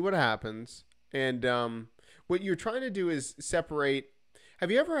responses, see what happens. And what you're trying to do is separate.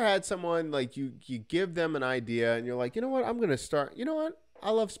 Have you ever had someone like you give them an idea and you're like, you know what, I'm going to start, you know what?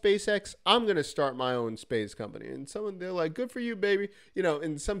 I love SpaceX. I'm going to start my own space company. And they're like, good for you, baby.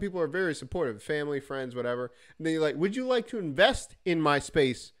 And some people are very supportive, family, friends, whatever. And then you're like, would you like to invest in my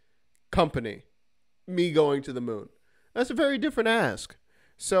space company? Me going to the moon. That's a very different ask.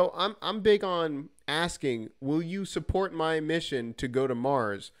 So I'm big on asking, will you support my mission to go to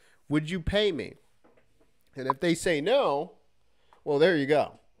Mars? Would you pay me? And if they say no, well, there you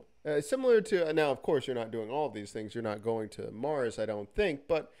go. Similar to now, of course, you're not doing all of these things. You're not going to Mars, I don't think,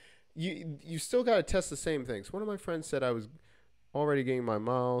 but you still got to test the same things. One of my friends said I was already getting my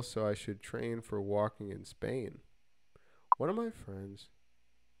miles, so I should train for walking in Spain. One of my friends,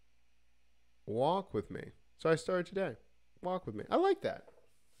 walk with me. So I started today. Walk with me. I like that.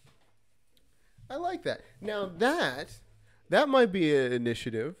 I like that. Now that might be an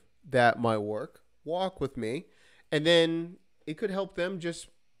initiative that might work. Walk with me, and then it could help them just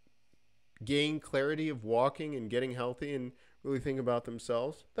gain clarity of walking and getting healthy and really think about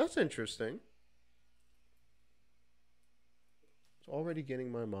themselves. That's interesting. It's already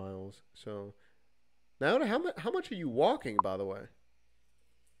getting my miles. So now, how much are you walking, by the way?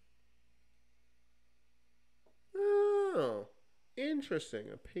 Oh, interesting.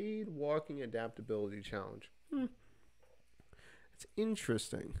 A paid walking adaptability challenge. It's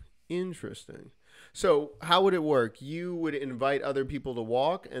interesting. Interesting. So how would it work? You would invite other people to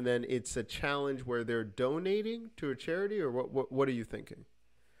walk, and then it's a challenge where they're donating to a charity, or what are you thinking?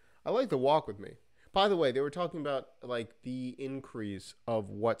 I like the walk with me. By the way, they were talking about like the increase of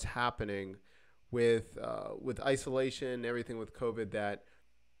what's happening with isolation, everything with COVID, that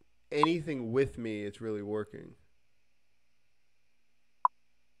anything with me is really working.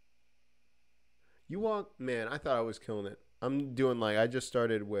 You walk, man, I thought I was killing it. I'm doing I just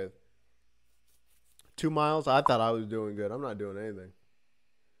started with 2 miles. I thought I was doing good. I'm not doing anything.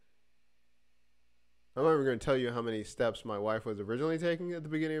 I'm not even going to tell you how many steps my wife was originally taking at the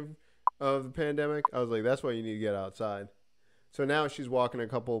beginning of the pandemic. I was like, that's why you need to get outside. So now she's walking a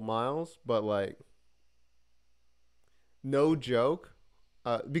couple of miles, but no joke.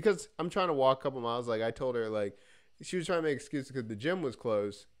 Because I'm trying to walk a couple miles. I told her, she was trying to make excuses because the gym was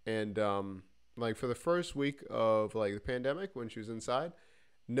closed. And, for the first week of the pandemic when she was inside,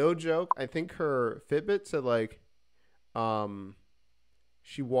 no joke, I think her Fitbit said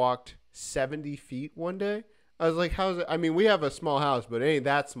she walked 70 feet one day. I was like, how's it? I mean, we have a small house, but it ain't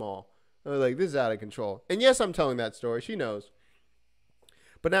that small. I was like, this is out of control. And yes, I'm telling that story. She knows.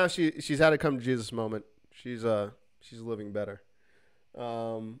 But now she's had a come to Jesus moment. She's living better.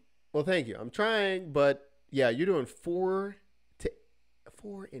 Well, thank you. I'm trying, but yeah, you're doing 4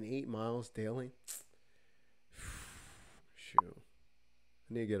 and 8 miles daily. Shoot,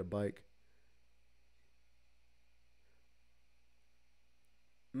 I need to get a bike.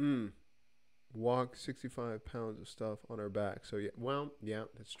 Walk 65 pounds of stuff on our back. So yeah, well, yeah,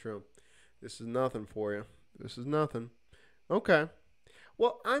 that's true. This is nothing for you. This is nothing. Okay.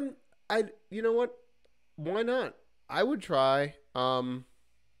 Well, you know what? Why not? I would try. Why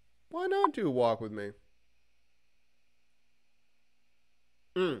not do a walk with me?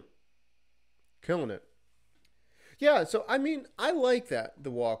 Killing it. Yeah, so I mean, I like that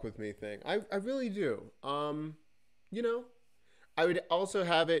the walk with me thing. I really do. You know, I would also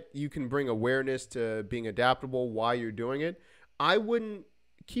have it you can bring awareness to being adaptable while you're doing it. I wouldn't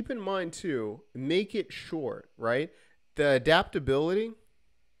keep in mind too, make it short, right? The adaptability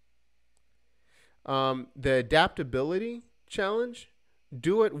the adaptability challenge,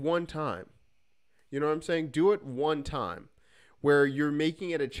 do it one time. You know what I'm saying? Do it one time where you're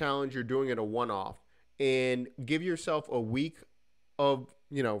making it a challenge, you're doing it a one off, and give yourself a week of,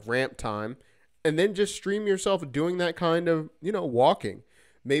 ramp time, and then just stream yourself doing that kind of, walking.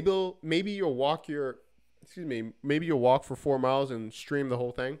 Maybe you'll walk maybe you'll walk for 4 miles and stream the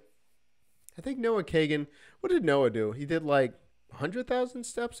whole thing. I think Noah Kagan, what did Noah do? He did like 100,000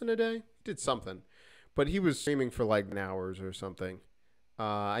 steps in a day? He did something. But he was streaming for like an hours or something.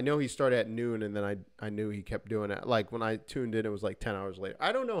 I know he started at noon, and then I knew he kept doing it. Like when I tuned in, it was like 10 hours later.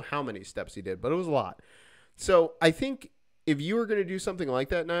 I don't know how many steps he did, but it was a lot. So I think if you were going to do something like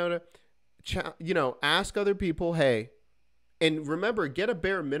that, Nyota, ask other people, hey, and remember, get a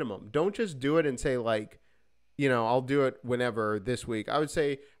bare minimum. Don't just do it and say like, I'll do it whenever this week. I would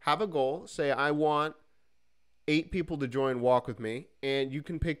say have a goal. Say I want 8 people to join Walk with me, and you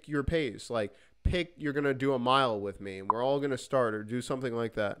can pick your pace. Like you're going to do a mile with me, and we're all going to start, or do something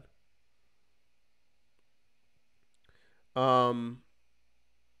like that.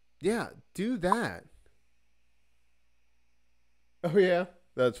 Yeah, do that. Oh yeah,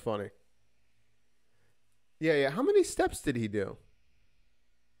 that's funny. Yeah, yeah. How many steps did he do?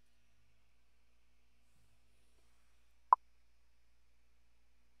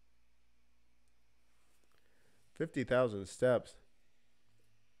 50,000 steps.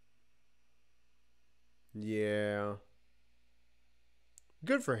 Yeah.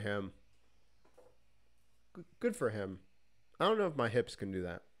 Good for him. Good for him. I don't know if my hips can do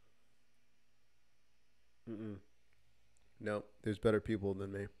that. Mm-mm. No, there's better people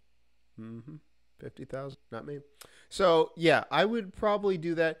than me. 50,000, not me. So, yeah, I would probably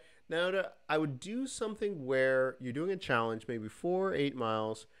do that. Now, I would do something where you're doing a challenge, maybe 4 or 8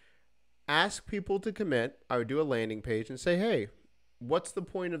 miles. Ask people to commit. I would do a landing page and say, hey, what's the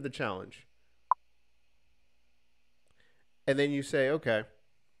point of the challenge? And then you say, okay,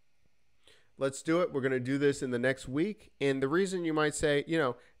 let's do it. We're going to do this in the next week. And the reason you might say,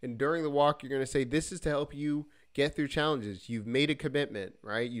 and during the walk, you're going to say, this is to help you get through challenges. You've made a commitment,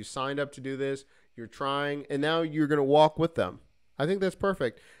 right? You signed up to do this. You're trying, and now you're going to walk with them. I think that's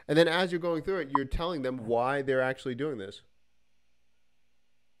perfect. And then as you're going through it, you're telling them why they're actually doing this.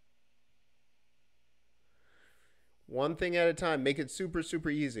 One thing at a time. Make it super, super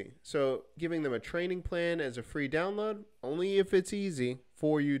easy. So giving them a training plan as a free download, only if it's easy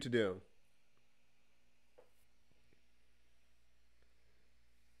for you to do.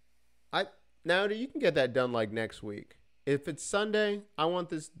 Now you can get that done like next week. If it's Sunday, I want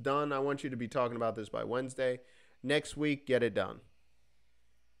this done. I want you to be talking about this by Wednesday. Next week, get it done.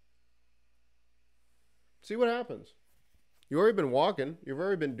 See what happens. You've already been walking. You've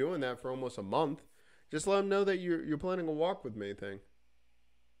already been doing that for almost a month. Just let them know that you're planning a walk with me thing.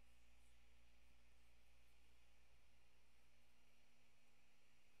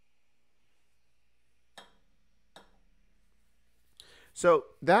 So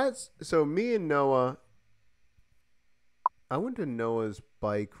me and Noah, I went to Noah's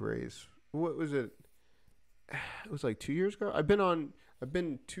bike race. What was it? It was like 2 years ago. I've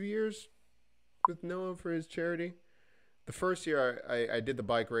been 2 years with Noah for his charity. The first year I did the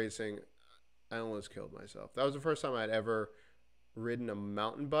bike racing, I almost killed myself. That was the first time I'd ever ridden a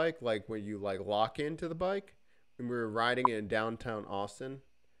mountain bike, like when you like lock into the bike. And we were riding in downtown Austin.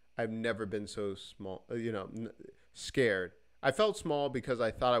 I've never been so small, scared. I felt small because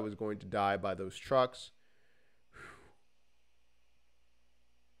I thought I was going to die by those trucks.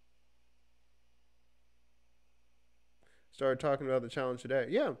 Started talking about the challenge today.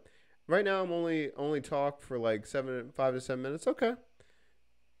 Yeah. Right now I'm only talk for like 5 to 7 minutes. Okay.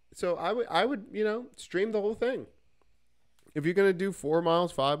 So I would, stream the whole thing. If you're gonna do 4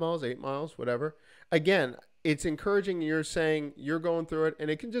 miles, 5 miles, 8 miles, whatever. Again, it's encouraging. You're saying you're going through it, and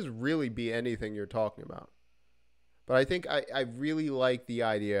it can just really be anything you're talking about. But I think I really like the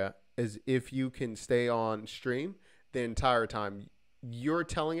idea as if you can stay on stream the entire time. You're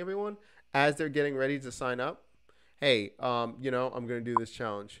telling everyone as they're getting ready to sign up, hey, I'm gonna do this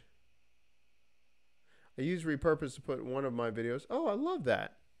challenge. I use repurpose to put one of my videos. Oh, I love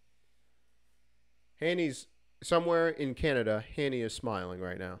that. Hanny's somewhere in Canada. Hanny is smiling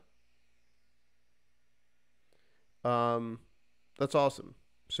right now. That's awesome.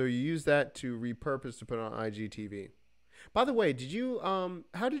 So you use that to repurpose to put on IGTV. By the way, did you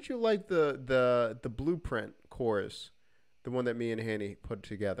how did you like the blueprint chorus, the one that me and Hanny put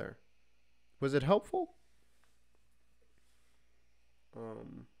together? Was it helpful?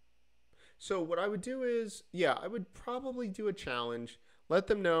 So what I would do is, yeah, I would probably do a challenge, let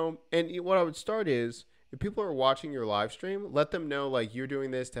them know, and what I would start is, if people are watching your live stream, let them know like you're doing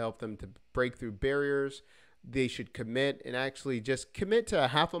this to help them to break through barriers. They should commit and actually just commit to a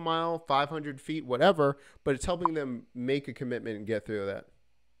half a mile, 500 feet, whatever, but it's helping them make a commitment and get through that.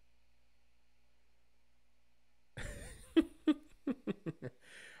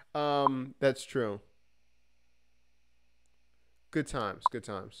 That's true. Good times, good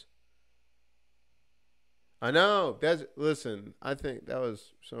times. I know. Listen, I think that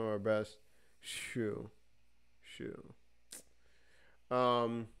was some of our best. Shoo. Shoo.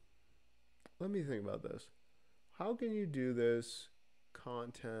 Um, Let me think about this. How can you do this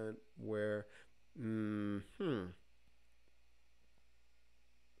content where I'm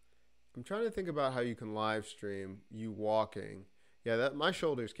trying to think about how you can live stream you walking. Yeah, that my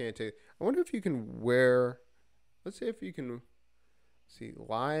shoulders can't take. I wonder if you can wear, let's see if you can see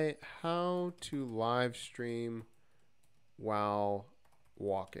how to live stream while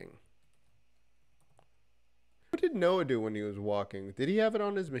walking. What did Noah do when he was walking? Did he have it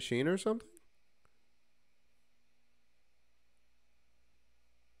on his machine or something?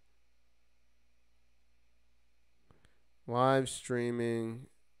 Live streaming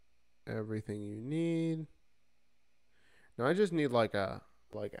everything you need. Now I just need like a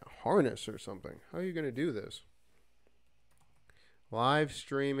harness or something. How are you going to do this? Live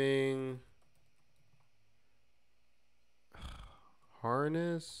streaming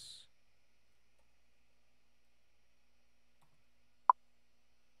harness.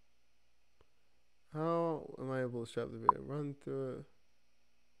 How am I able to stop the video? Run through it.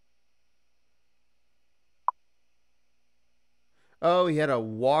 Oh, he had a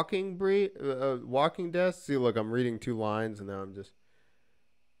walking walking desk. See, look, I'm reading two lines, and now I'm just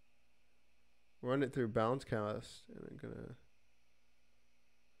run it through Bouncecast, and I'm gonna.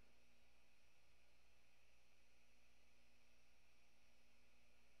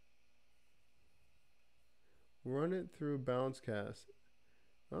 Run it through Bouncecast.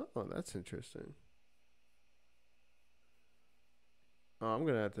 Oh, that's interesting. Oh, I'm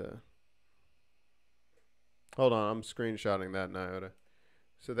gonna have to. Hold on, I'm screenshotting that now.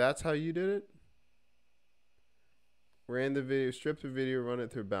 So that's how you did it? Ran the video, stripped the video, run it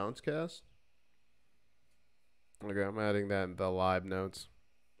through Bouncecast. Okay, I'm adding that in the live notes.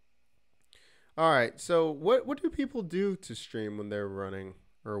 All right, so what do people do to stream when they're running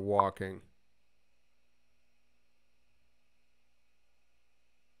or walking?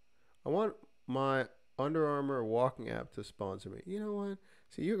 I want my Under Armour walking app to sponsor me. You know what?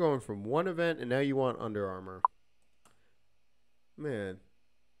 See, you're going from one event and now you want Under Armour. Man.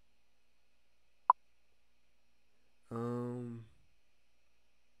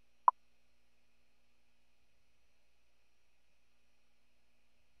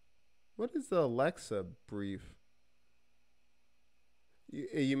 What is the Alexa brief?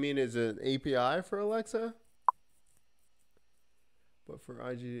 You mean is it an API for Alexa? But for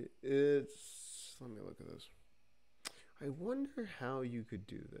IG, it's... Let me look at this. I wonder how you could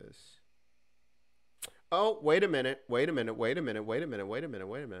do this. Oh, wait a minute. What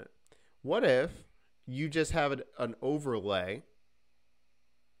if you just have an overlay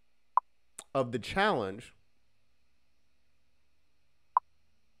of the challenge?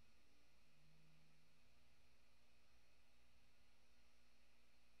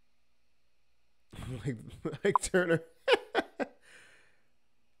 like Turner.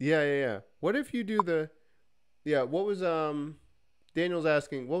 Yeah. What if you do the... Yeah, what was Daniel's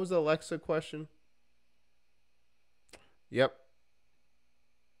asking, what was the Alexa question? Yep.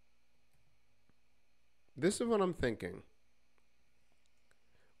 This is what I'm thinking.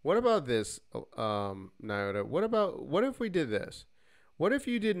 What about this, Nyota? What if we did this? What if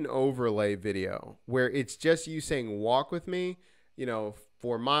you did an overlay video where it's just you saying walk with me,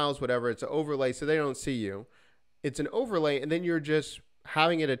 4 miles, whatever. It's an overlay, so they don't see you. It's an overlay, and then you're just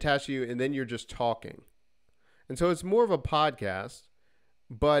having it attached to you, and then you're just talking. And so it's more of a podcast,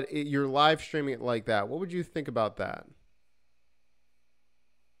 but you're live streaming it like that. What would you think about that?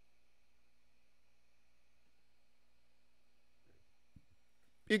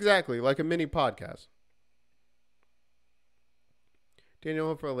 Exactly, like a mini podcast. Daniel,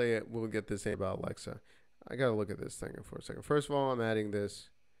 hopefully we'll get this thing about Alexa. I got to look at this thing for a second. First of all, I'm adding this.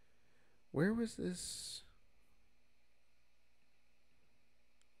 Where was this?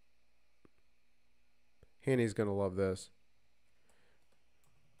 Hanny's going to love this.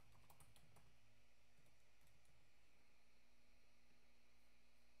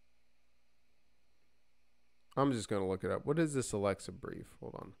 I'm just going to look it up. What is this Alexa brief?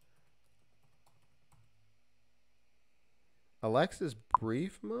 Hold on. Alexa's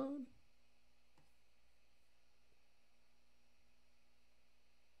brief mode?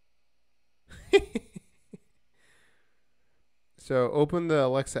 So open the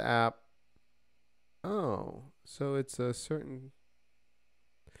Alexa app. Oh, so it's a certain...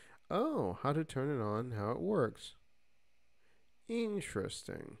 Oh, how to turn it on, how it works.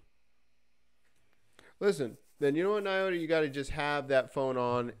 Interesting. Listen, then you know what, Nyota? You got to just have that phone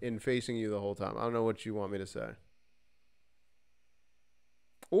on and facing you the whole time. I don't know what you want me to say.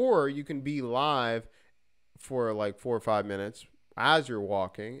 Or you can be live for like 4 or 5 minutes as you're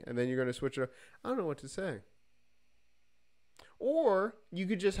walking, and then you're going to switch it up. I don't know what to say. Or you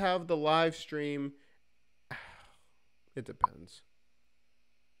could just have the live stream. It depends.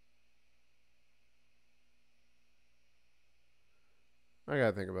 I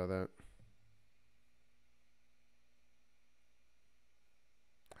got to think about that.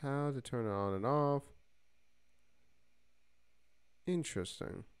 How to turn it on and off.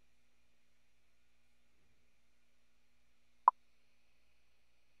 Interesting.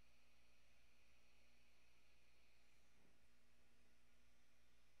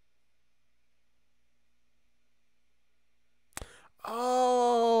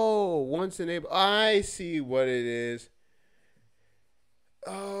 Oh, once enabled. I see what it is.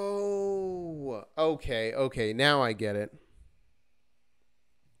 Oh, okay, okay. Now I get it.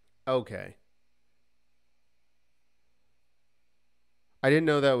 Okay. I didn't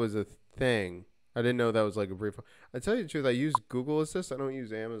know that was a thing. I didn't know that was like a brief. I tell you the truth, I use Google Assist. I don't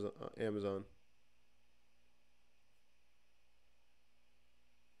use Amazon.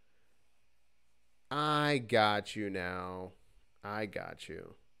 I got you now. I got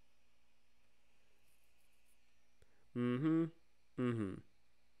you. Mm-hmm. Mm-hmm.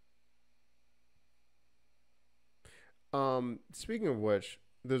 Speaking of which,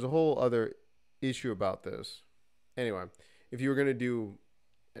 there's a whole other issue about this. Anyway, if you were gonna do,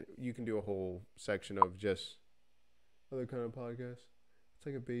 you can do a whole section of just other kind of podcasts. It's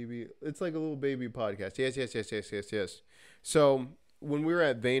like a baby. It's like a little baby podcast. Yes, yes, yes, yes, yes, yes. So when we were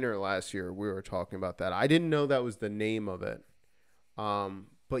at Vayner last year, we were talking about that. I didn't know that was the name of it.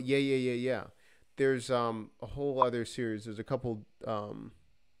 But yeah, yeah, yeah, yeah. There's a whole other series. There's a couple. Oh,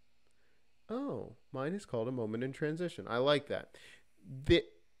 mine is called A Moment in Transition. I like that. The,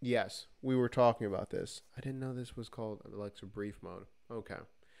 yes, we were talking about this. I didn't know this was called Alexa Brief Mode. Okay.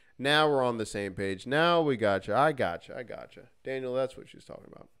 Now we're on the same page. Now we got you. I got you. I got you. Daniel, that's what she's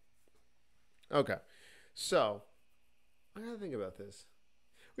talking about. Okay. So, I got to think about this.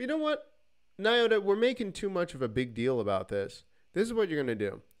 Well, you know what? Nyota, we're making too much of a big deal about this. This is what you're going to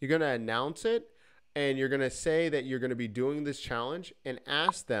do. You're going to announce it, and you're going to say that you're going to be doing this challenge and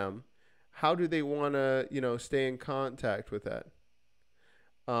ask them how do they want to, stay in contact with that.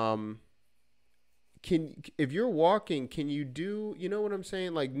 If you're walking, can you do, you know what I'm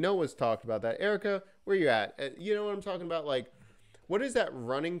saying? Like Noah's talked about that. Erica, where you at? You know what I'm talking about? Like, what is that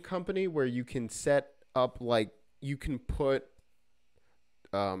running company where you can set up, like, you can put,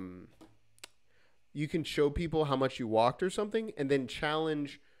 you can show people how much you walked or something and then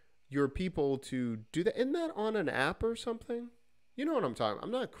challenge your people to do that. Isn't that on an app or something? You know what I'm talking about.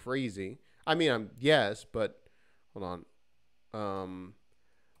 I'm not crazy. I mean, yes, but hold on.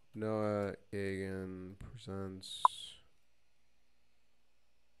 Noah Gagan presents.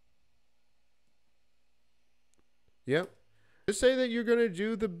 Yep. Just say that you're going to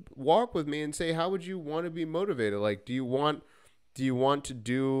do the walk with me and say, how would you want to be motivated? Like, do you want to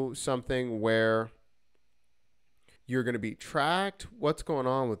do something where you're going to be tracked? What's going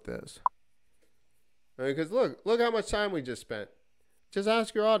on with this? Because look how much time we just spent. Just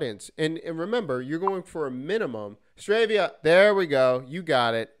ask your audience. And remember, you're going for a minimum. Stravia, there we go. You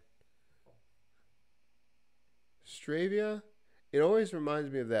got it. Stravia, it always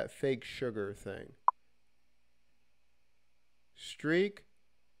reminds me of that fake sugar thing. Streak,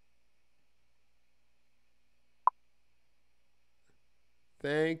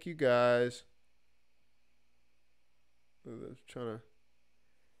 Thank you guys. I was trying to.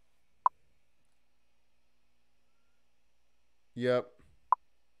 Yep.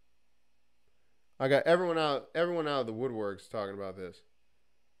 I got everyone out of the woodworks talking about this.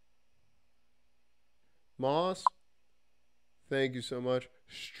 Moss, thank you so much.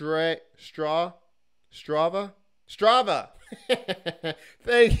 Strava.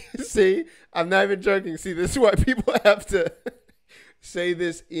 Thank you. See, I'm not even joking. See, this is why people have to say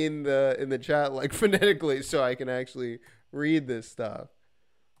this in the chat like phonetically so I can actually read this stuff.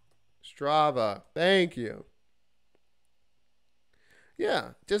 Strava. Thank you. Yeah,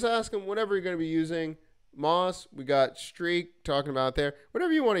 just ask them whatever you're going to be using. Moss, we got Streak talking about there.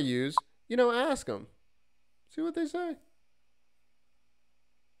 Whatever you want to use, ask them. See what they say.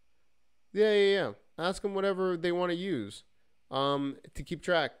 Yeah. Ask them whatever they want to use to keep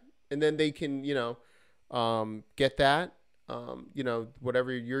track. And then they can, get that,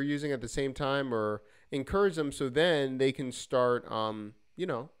 whatever you're using at the same time, or encourage them so then they can start,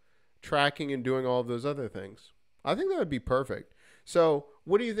 tracking and doing all of those other things. I think that would be perfect. So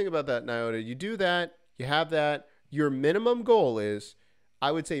what do you think about that, Nyota? You do that, you have that. Your minimum goal is,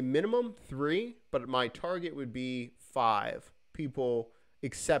 I would say minimum 3, but my target would be 5 people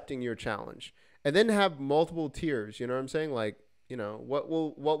accepting your challenge. And then have multiple tiers, you know what I'm saying? Like, what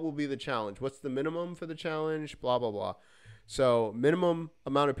will be the challenge? What's the minimum for the challenge? Blah, blah, blah. So minimum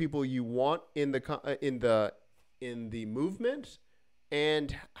amount of people you want in the movement,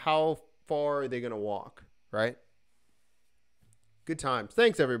 and how far are they going to walk, right? Good times.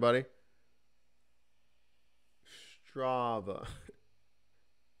 Thanks, everybody. Strava.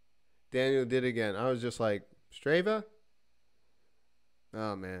 Daniel did again. I was just like, Strava?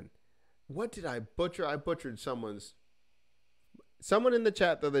 Oh, man. What did I butcher? I butchered someone in the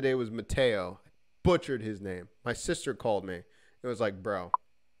chat the other day was Mateo. I butchered his name. My sister called me. It was like, bro,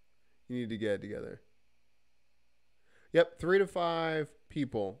 you need to get it together. Yep, 3 to 5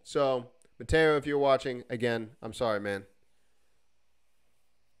 people. So, Mateo, if you're watching, again, I'm sorry, man.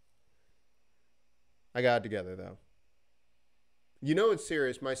 I got it together, though. You know it's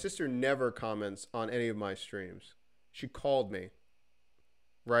serious. My sister never comments on any of my streams. She called me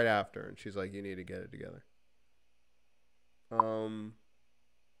right after, and she's like, you need to get it together.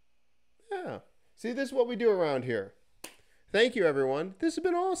 Yeah. See, this is what we do around here. Thank you, everyone. This has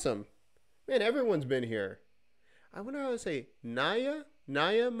been awesome. Man, everyone's been here. I wonder how to say Naya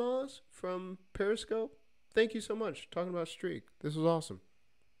Moz from Periscope. Thank you so much. Talking about Streak. This was awesome.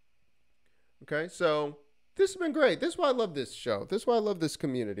 Okay, so this has been great. This is why I love this show. This is why I love this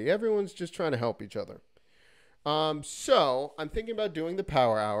community. Everyone's just trying to help each other. So I'm thinking about doing the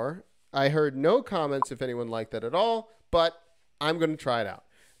Power Hour. I heard no comments if anyone liked that at all, but I'm going to try it out.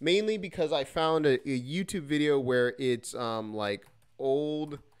 Mainly because I found a YouTube video where it's like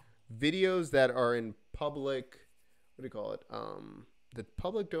old videos that are in public, what do you call it? The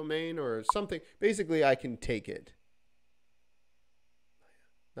public domain or something. Basically, I can take it.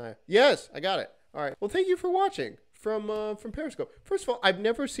 Yes, I got it. All right. Well, thank you for watching from Periscope. First of all, I've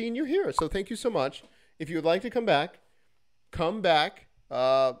never seen you here, so thank you so much. If you would like to come back, come back.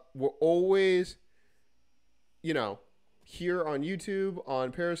 We're always, here on YouTube,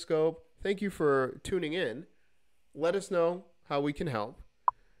 on Periscope. Thank you for tuning in. Let us know how we can help.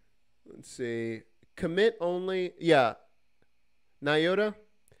 Let's see. Commit only. Yeah. Nyota?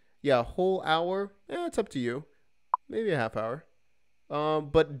 Yeah, whole hour. It's up to you. Maybe a half hour.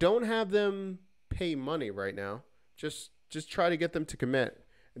 But don't have them pay money right now. Just try to get them to commit.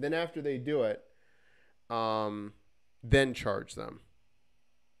 And then after they do it, then charge them.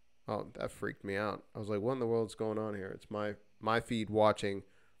 Oh, that freaked me out. I was like, what in the world's going on here? It's my feed watching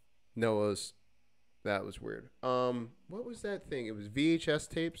Noah's. That was weird. What was that thing? It was VHS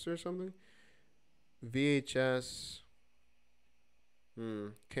tapes or something? VHS.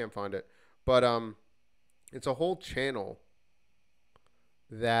 Can't find it. But it's a whole channel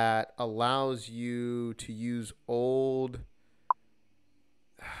that allows you to use old,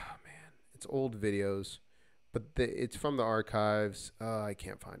 it's old videos, but it's from the archives. I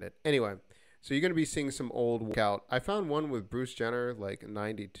can't find it. Anyway, so you're going to be seeing some old workout. I found one with Bruce Jenner, like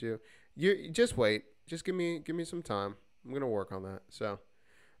 92. You just wait. Just give me some time. I'm going to work on that. So,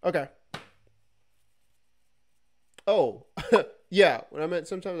 okay. Oh, yeah. When I meant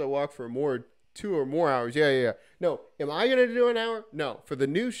sometimes I walk for 2 or more hours. Yeah. No, am I going to do an hour? No. For the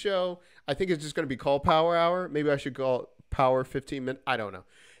new show, I think it's just going to be called Power Hour. Maybe I should call it Power 15 minutes. I don't know.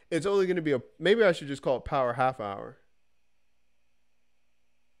 It's only going to be maybe I should just call it Power Half Hour.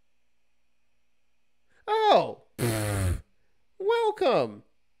 Oh, welcome.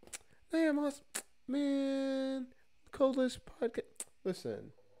 Damn, man, Codeless podcast.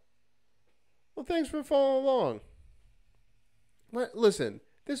 Listen. Well, thanks for following along. Listen,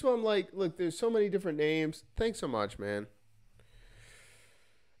 this one, like, look, there's so many different names. Thanks so much, man.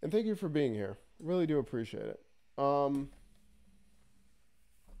 And thank you for being here. Really do appreciate it. All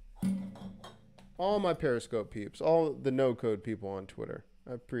my Periscope peeps, all the no code people on Twitter.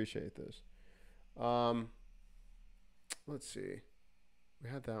 I appreciate this. Let's see. We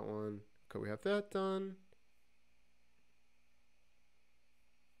had that one. Okay, we have that done.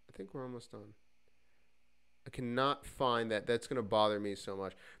 I think we're almost done. I cannot find that. That's going to bother me so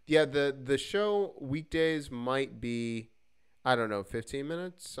much. Yeah, the show weekdays might be, I don't know, 15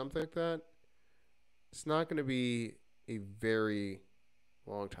 minutes, something like that. It's not going to be a very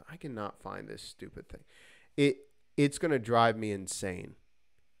long time. I cannot find this stupid thing. It's going to drive me insane.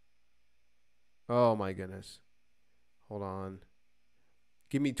 Oh my goodness. Hold on.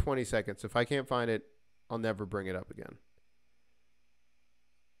 Give me 20 seconds. If I can't find it, I'll never bring it up again.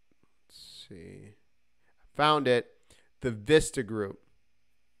 Let's see. Found it. The Vista Group.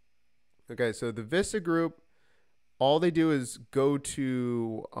 Okay, so the Vista Group, all they do is go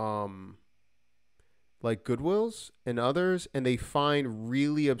to like Goodwills and others, and they find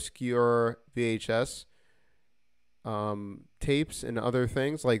really obscure VHS tapes and other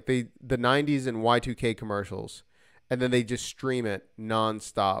things, like the 90s and Y2K commercials, and then they just stream it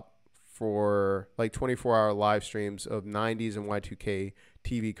nonstop for like 24-hour live streams of 90s and Y2K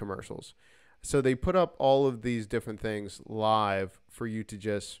TV commercials. So they put up all of these different things live for you to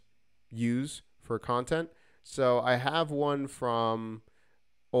just use for content. So I have one from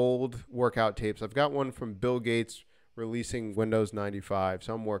old workout tapes. I've got one from Bill Gates releasing Windows 95.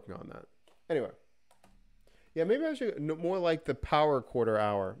 So I'm working on that. Anyway. Yeah, maybe I should, more like the Power Quarter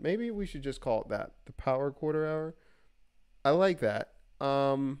Hour. Maybe we should just call it that. The Power Quarter Hour. I like that.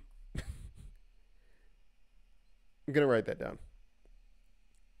 I'm going to write that down.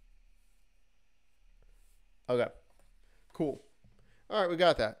 Okay. Cool. All right, we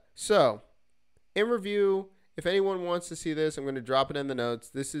got that. So, in review, if anyone wants to see this, I'm going to drop it in the notes.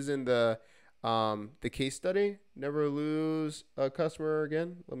 This is in the case study. Never lose a customer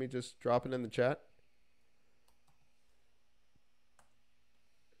again. Let me just drop it in the chat.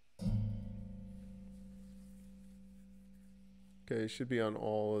 Okay, it should be on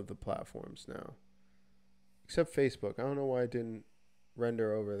all of the platforms now. Except Facebook. I don't know why it didn't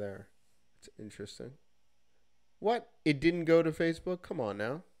render over there. It's interesting. What? It didn't go to Facebook? Come on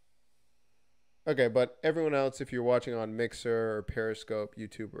now. Okay, but everyone else, if you're watching on Mixer or Periscope,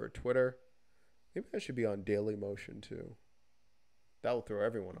 YouTube, or Twitter, maybe I should be on Daily Motion too. That will throw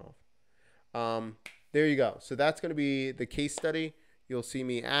everyone off. There you go. So that's going to be the case study. You'll see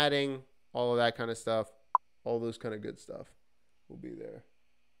me adding all of that kind of stuff. All those kind of good stuff will be there.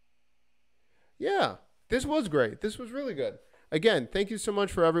 Yeah, this was great. This was really good. Again, thank you so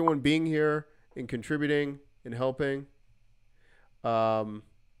much for everyone being here and contributing and helping. Yeah,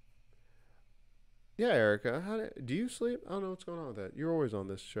 Erica, do you sleep? I don't know what's going on with that. You're always on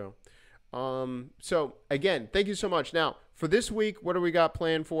this show. So again, thank you so much. Now for this week, what do we got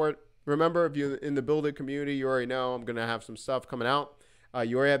planned for it? Remember, if you're in the Build It community, you already know I'm going to have some stuff coming out.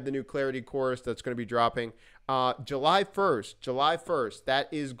 You already have the new Clarity course that's going to be dropping July 1st. That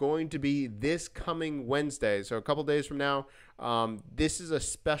is going to be this coming Wednesday. So a couple days from now. This is a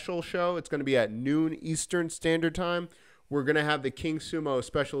special show. It's going to be at noon Eastern Standard Time. We're going to have the King Sumo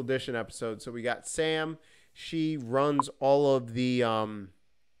special edition episode. So we got Sam. She runs all of the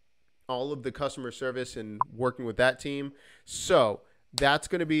customer service and working with that team. So that's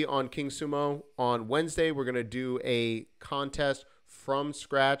going to be on King Sumo on Wednesday. We're going to do a contest from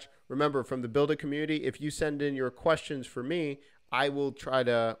scratch. Remember, from the Build It community, if you send in your questions for me, I will try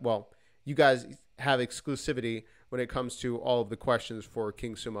to, well, you guys have exclusivity when it comes to all of the questions for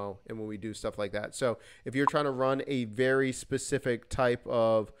King Sumo and when we do stuff like that. So if you're trying to run a very specific type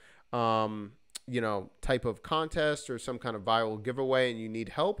of, type of contest or some kind of viral giveaway and you need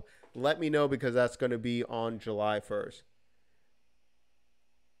help, let me know, because that's going to be on July 1st.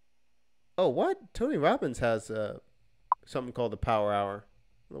 Oh, what? Tony Robbins has something called the Power Hour.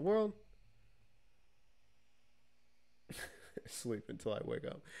 In the world? Sleep until I wake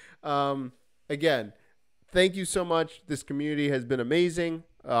up. Again, thank you so much. This community has been amazing.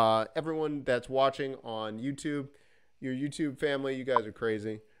 Everyone that's watching on YouTube, your YouTube family, you guys are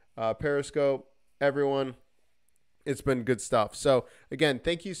crazy. Periscope, everyone, it's been good stuff. So again,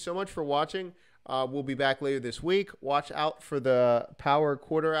 thank you so much for watching. We'll be back later this week. Watch out for the Power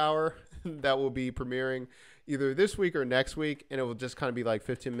Quarter Hour that will be premiering either this week or next week, and it will just kind of be like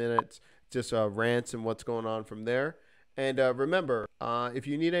 15 minutes, just rants and what's going on from there. And remember, if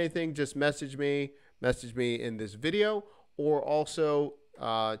you need anything, just message me in this video, or also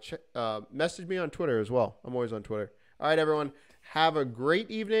message me on Twitter as well. I'm always on Twitter. All right, everyone. Have a great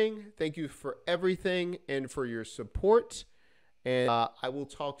evening. Thank you for everything and for your support. And I will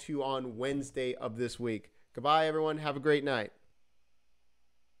talk to you on Wednesday of this week. Goodbye, everyone. Have a great night.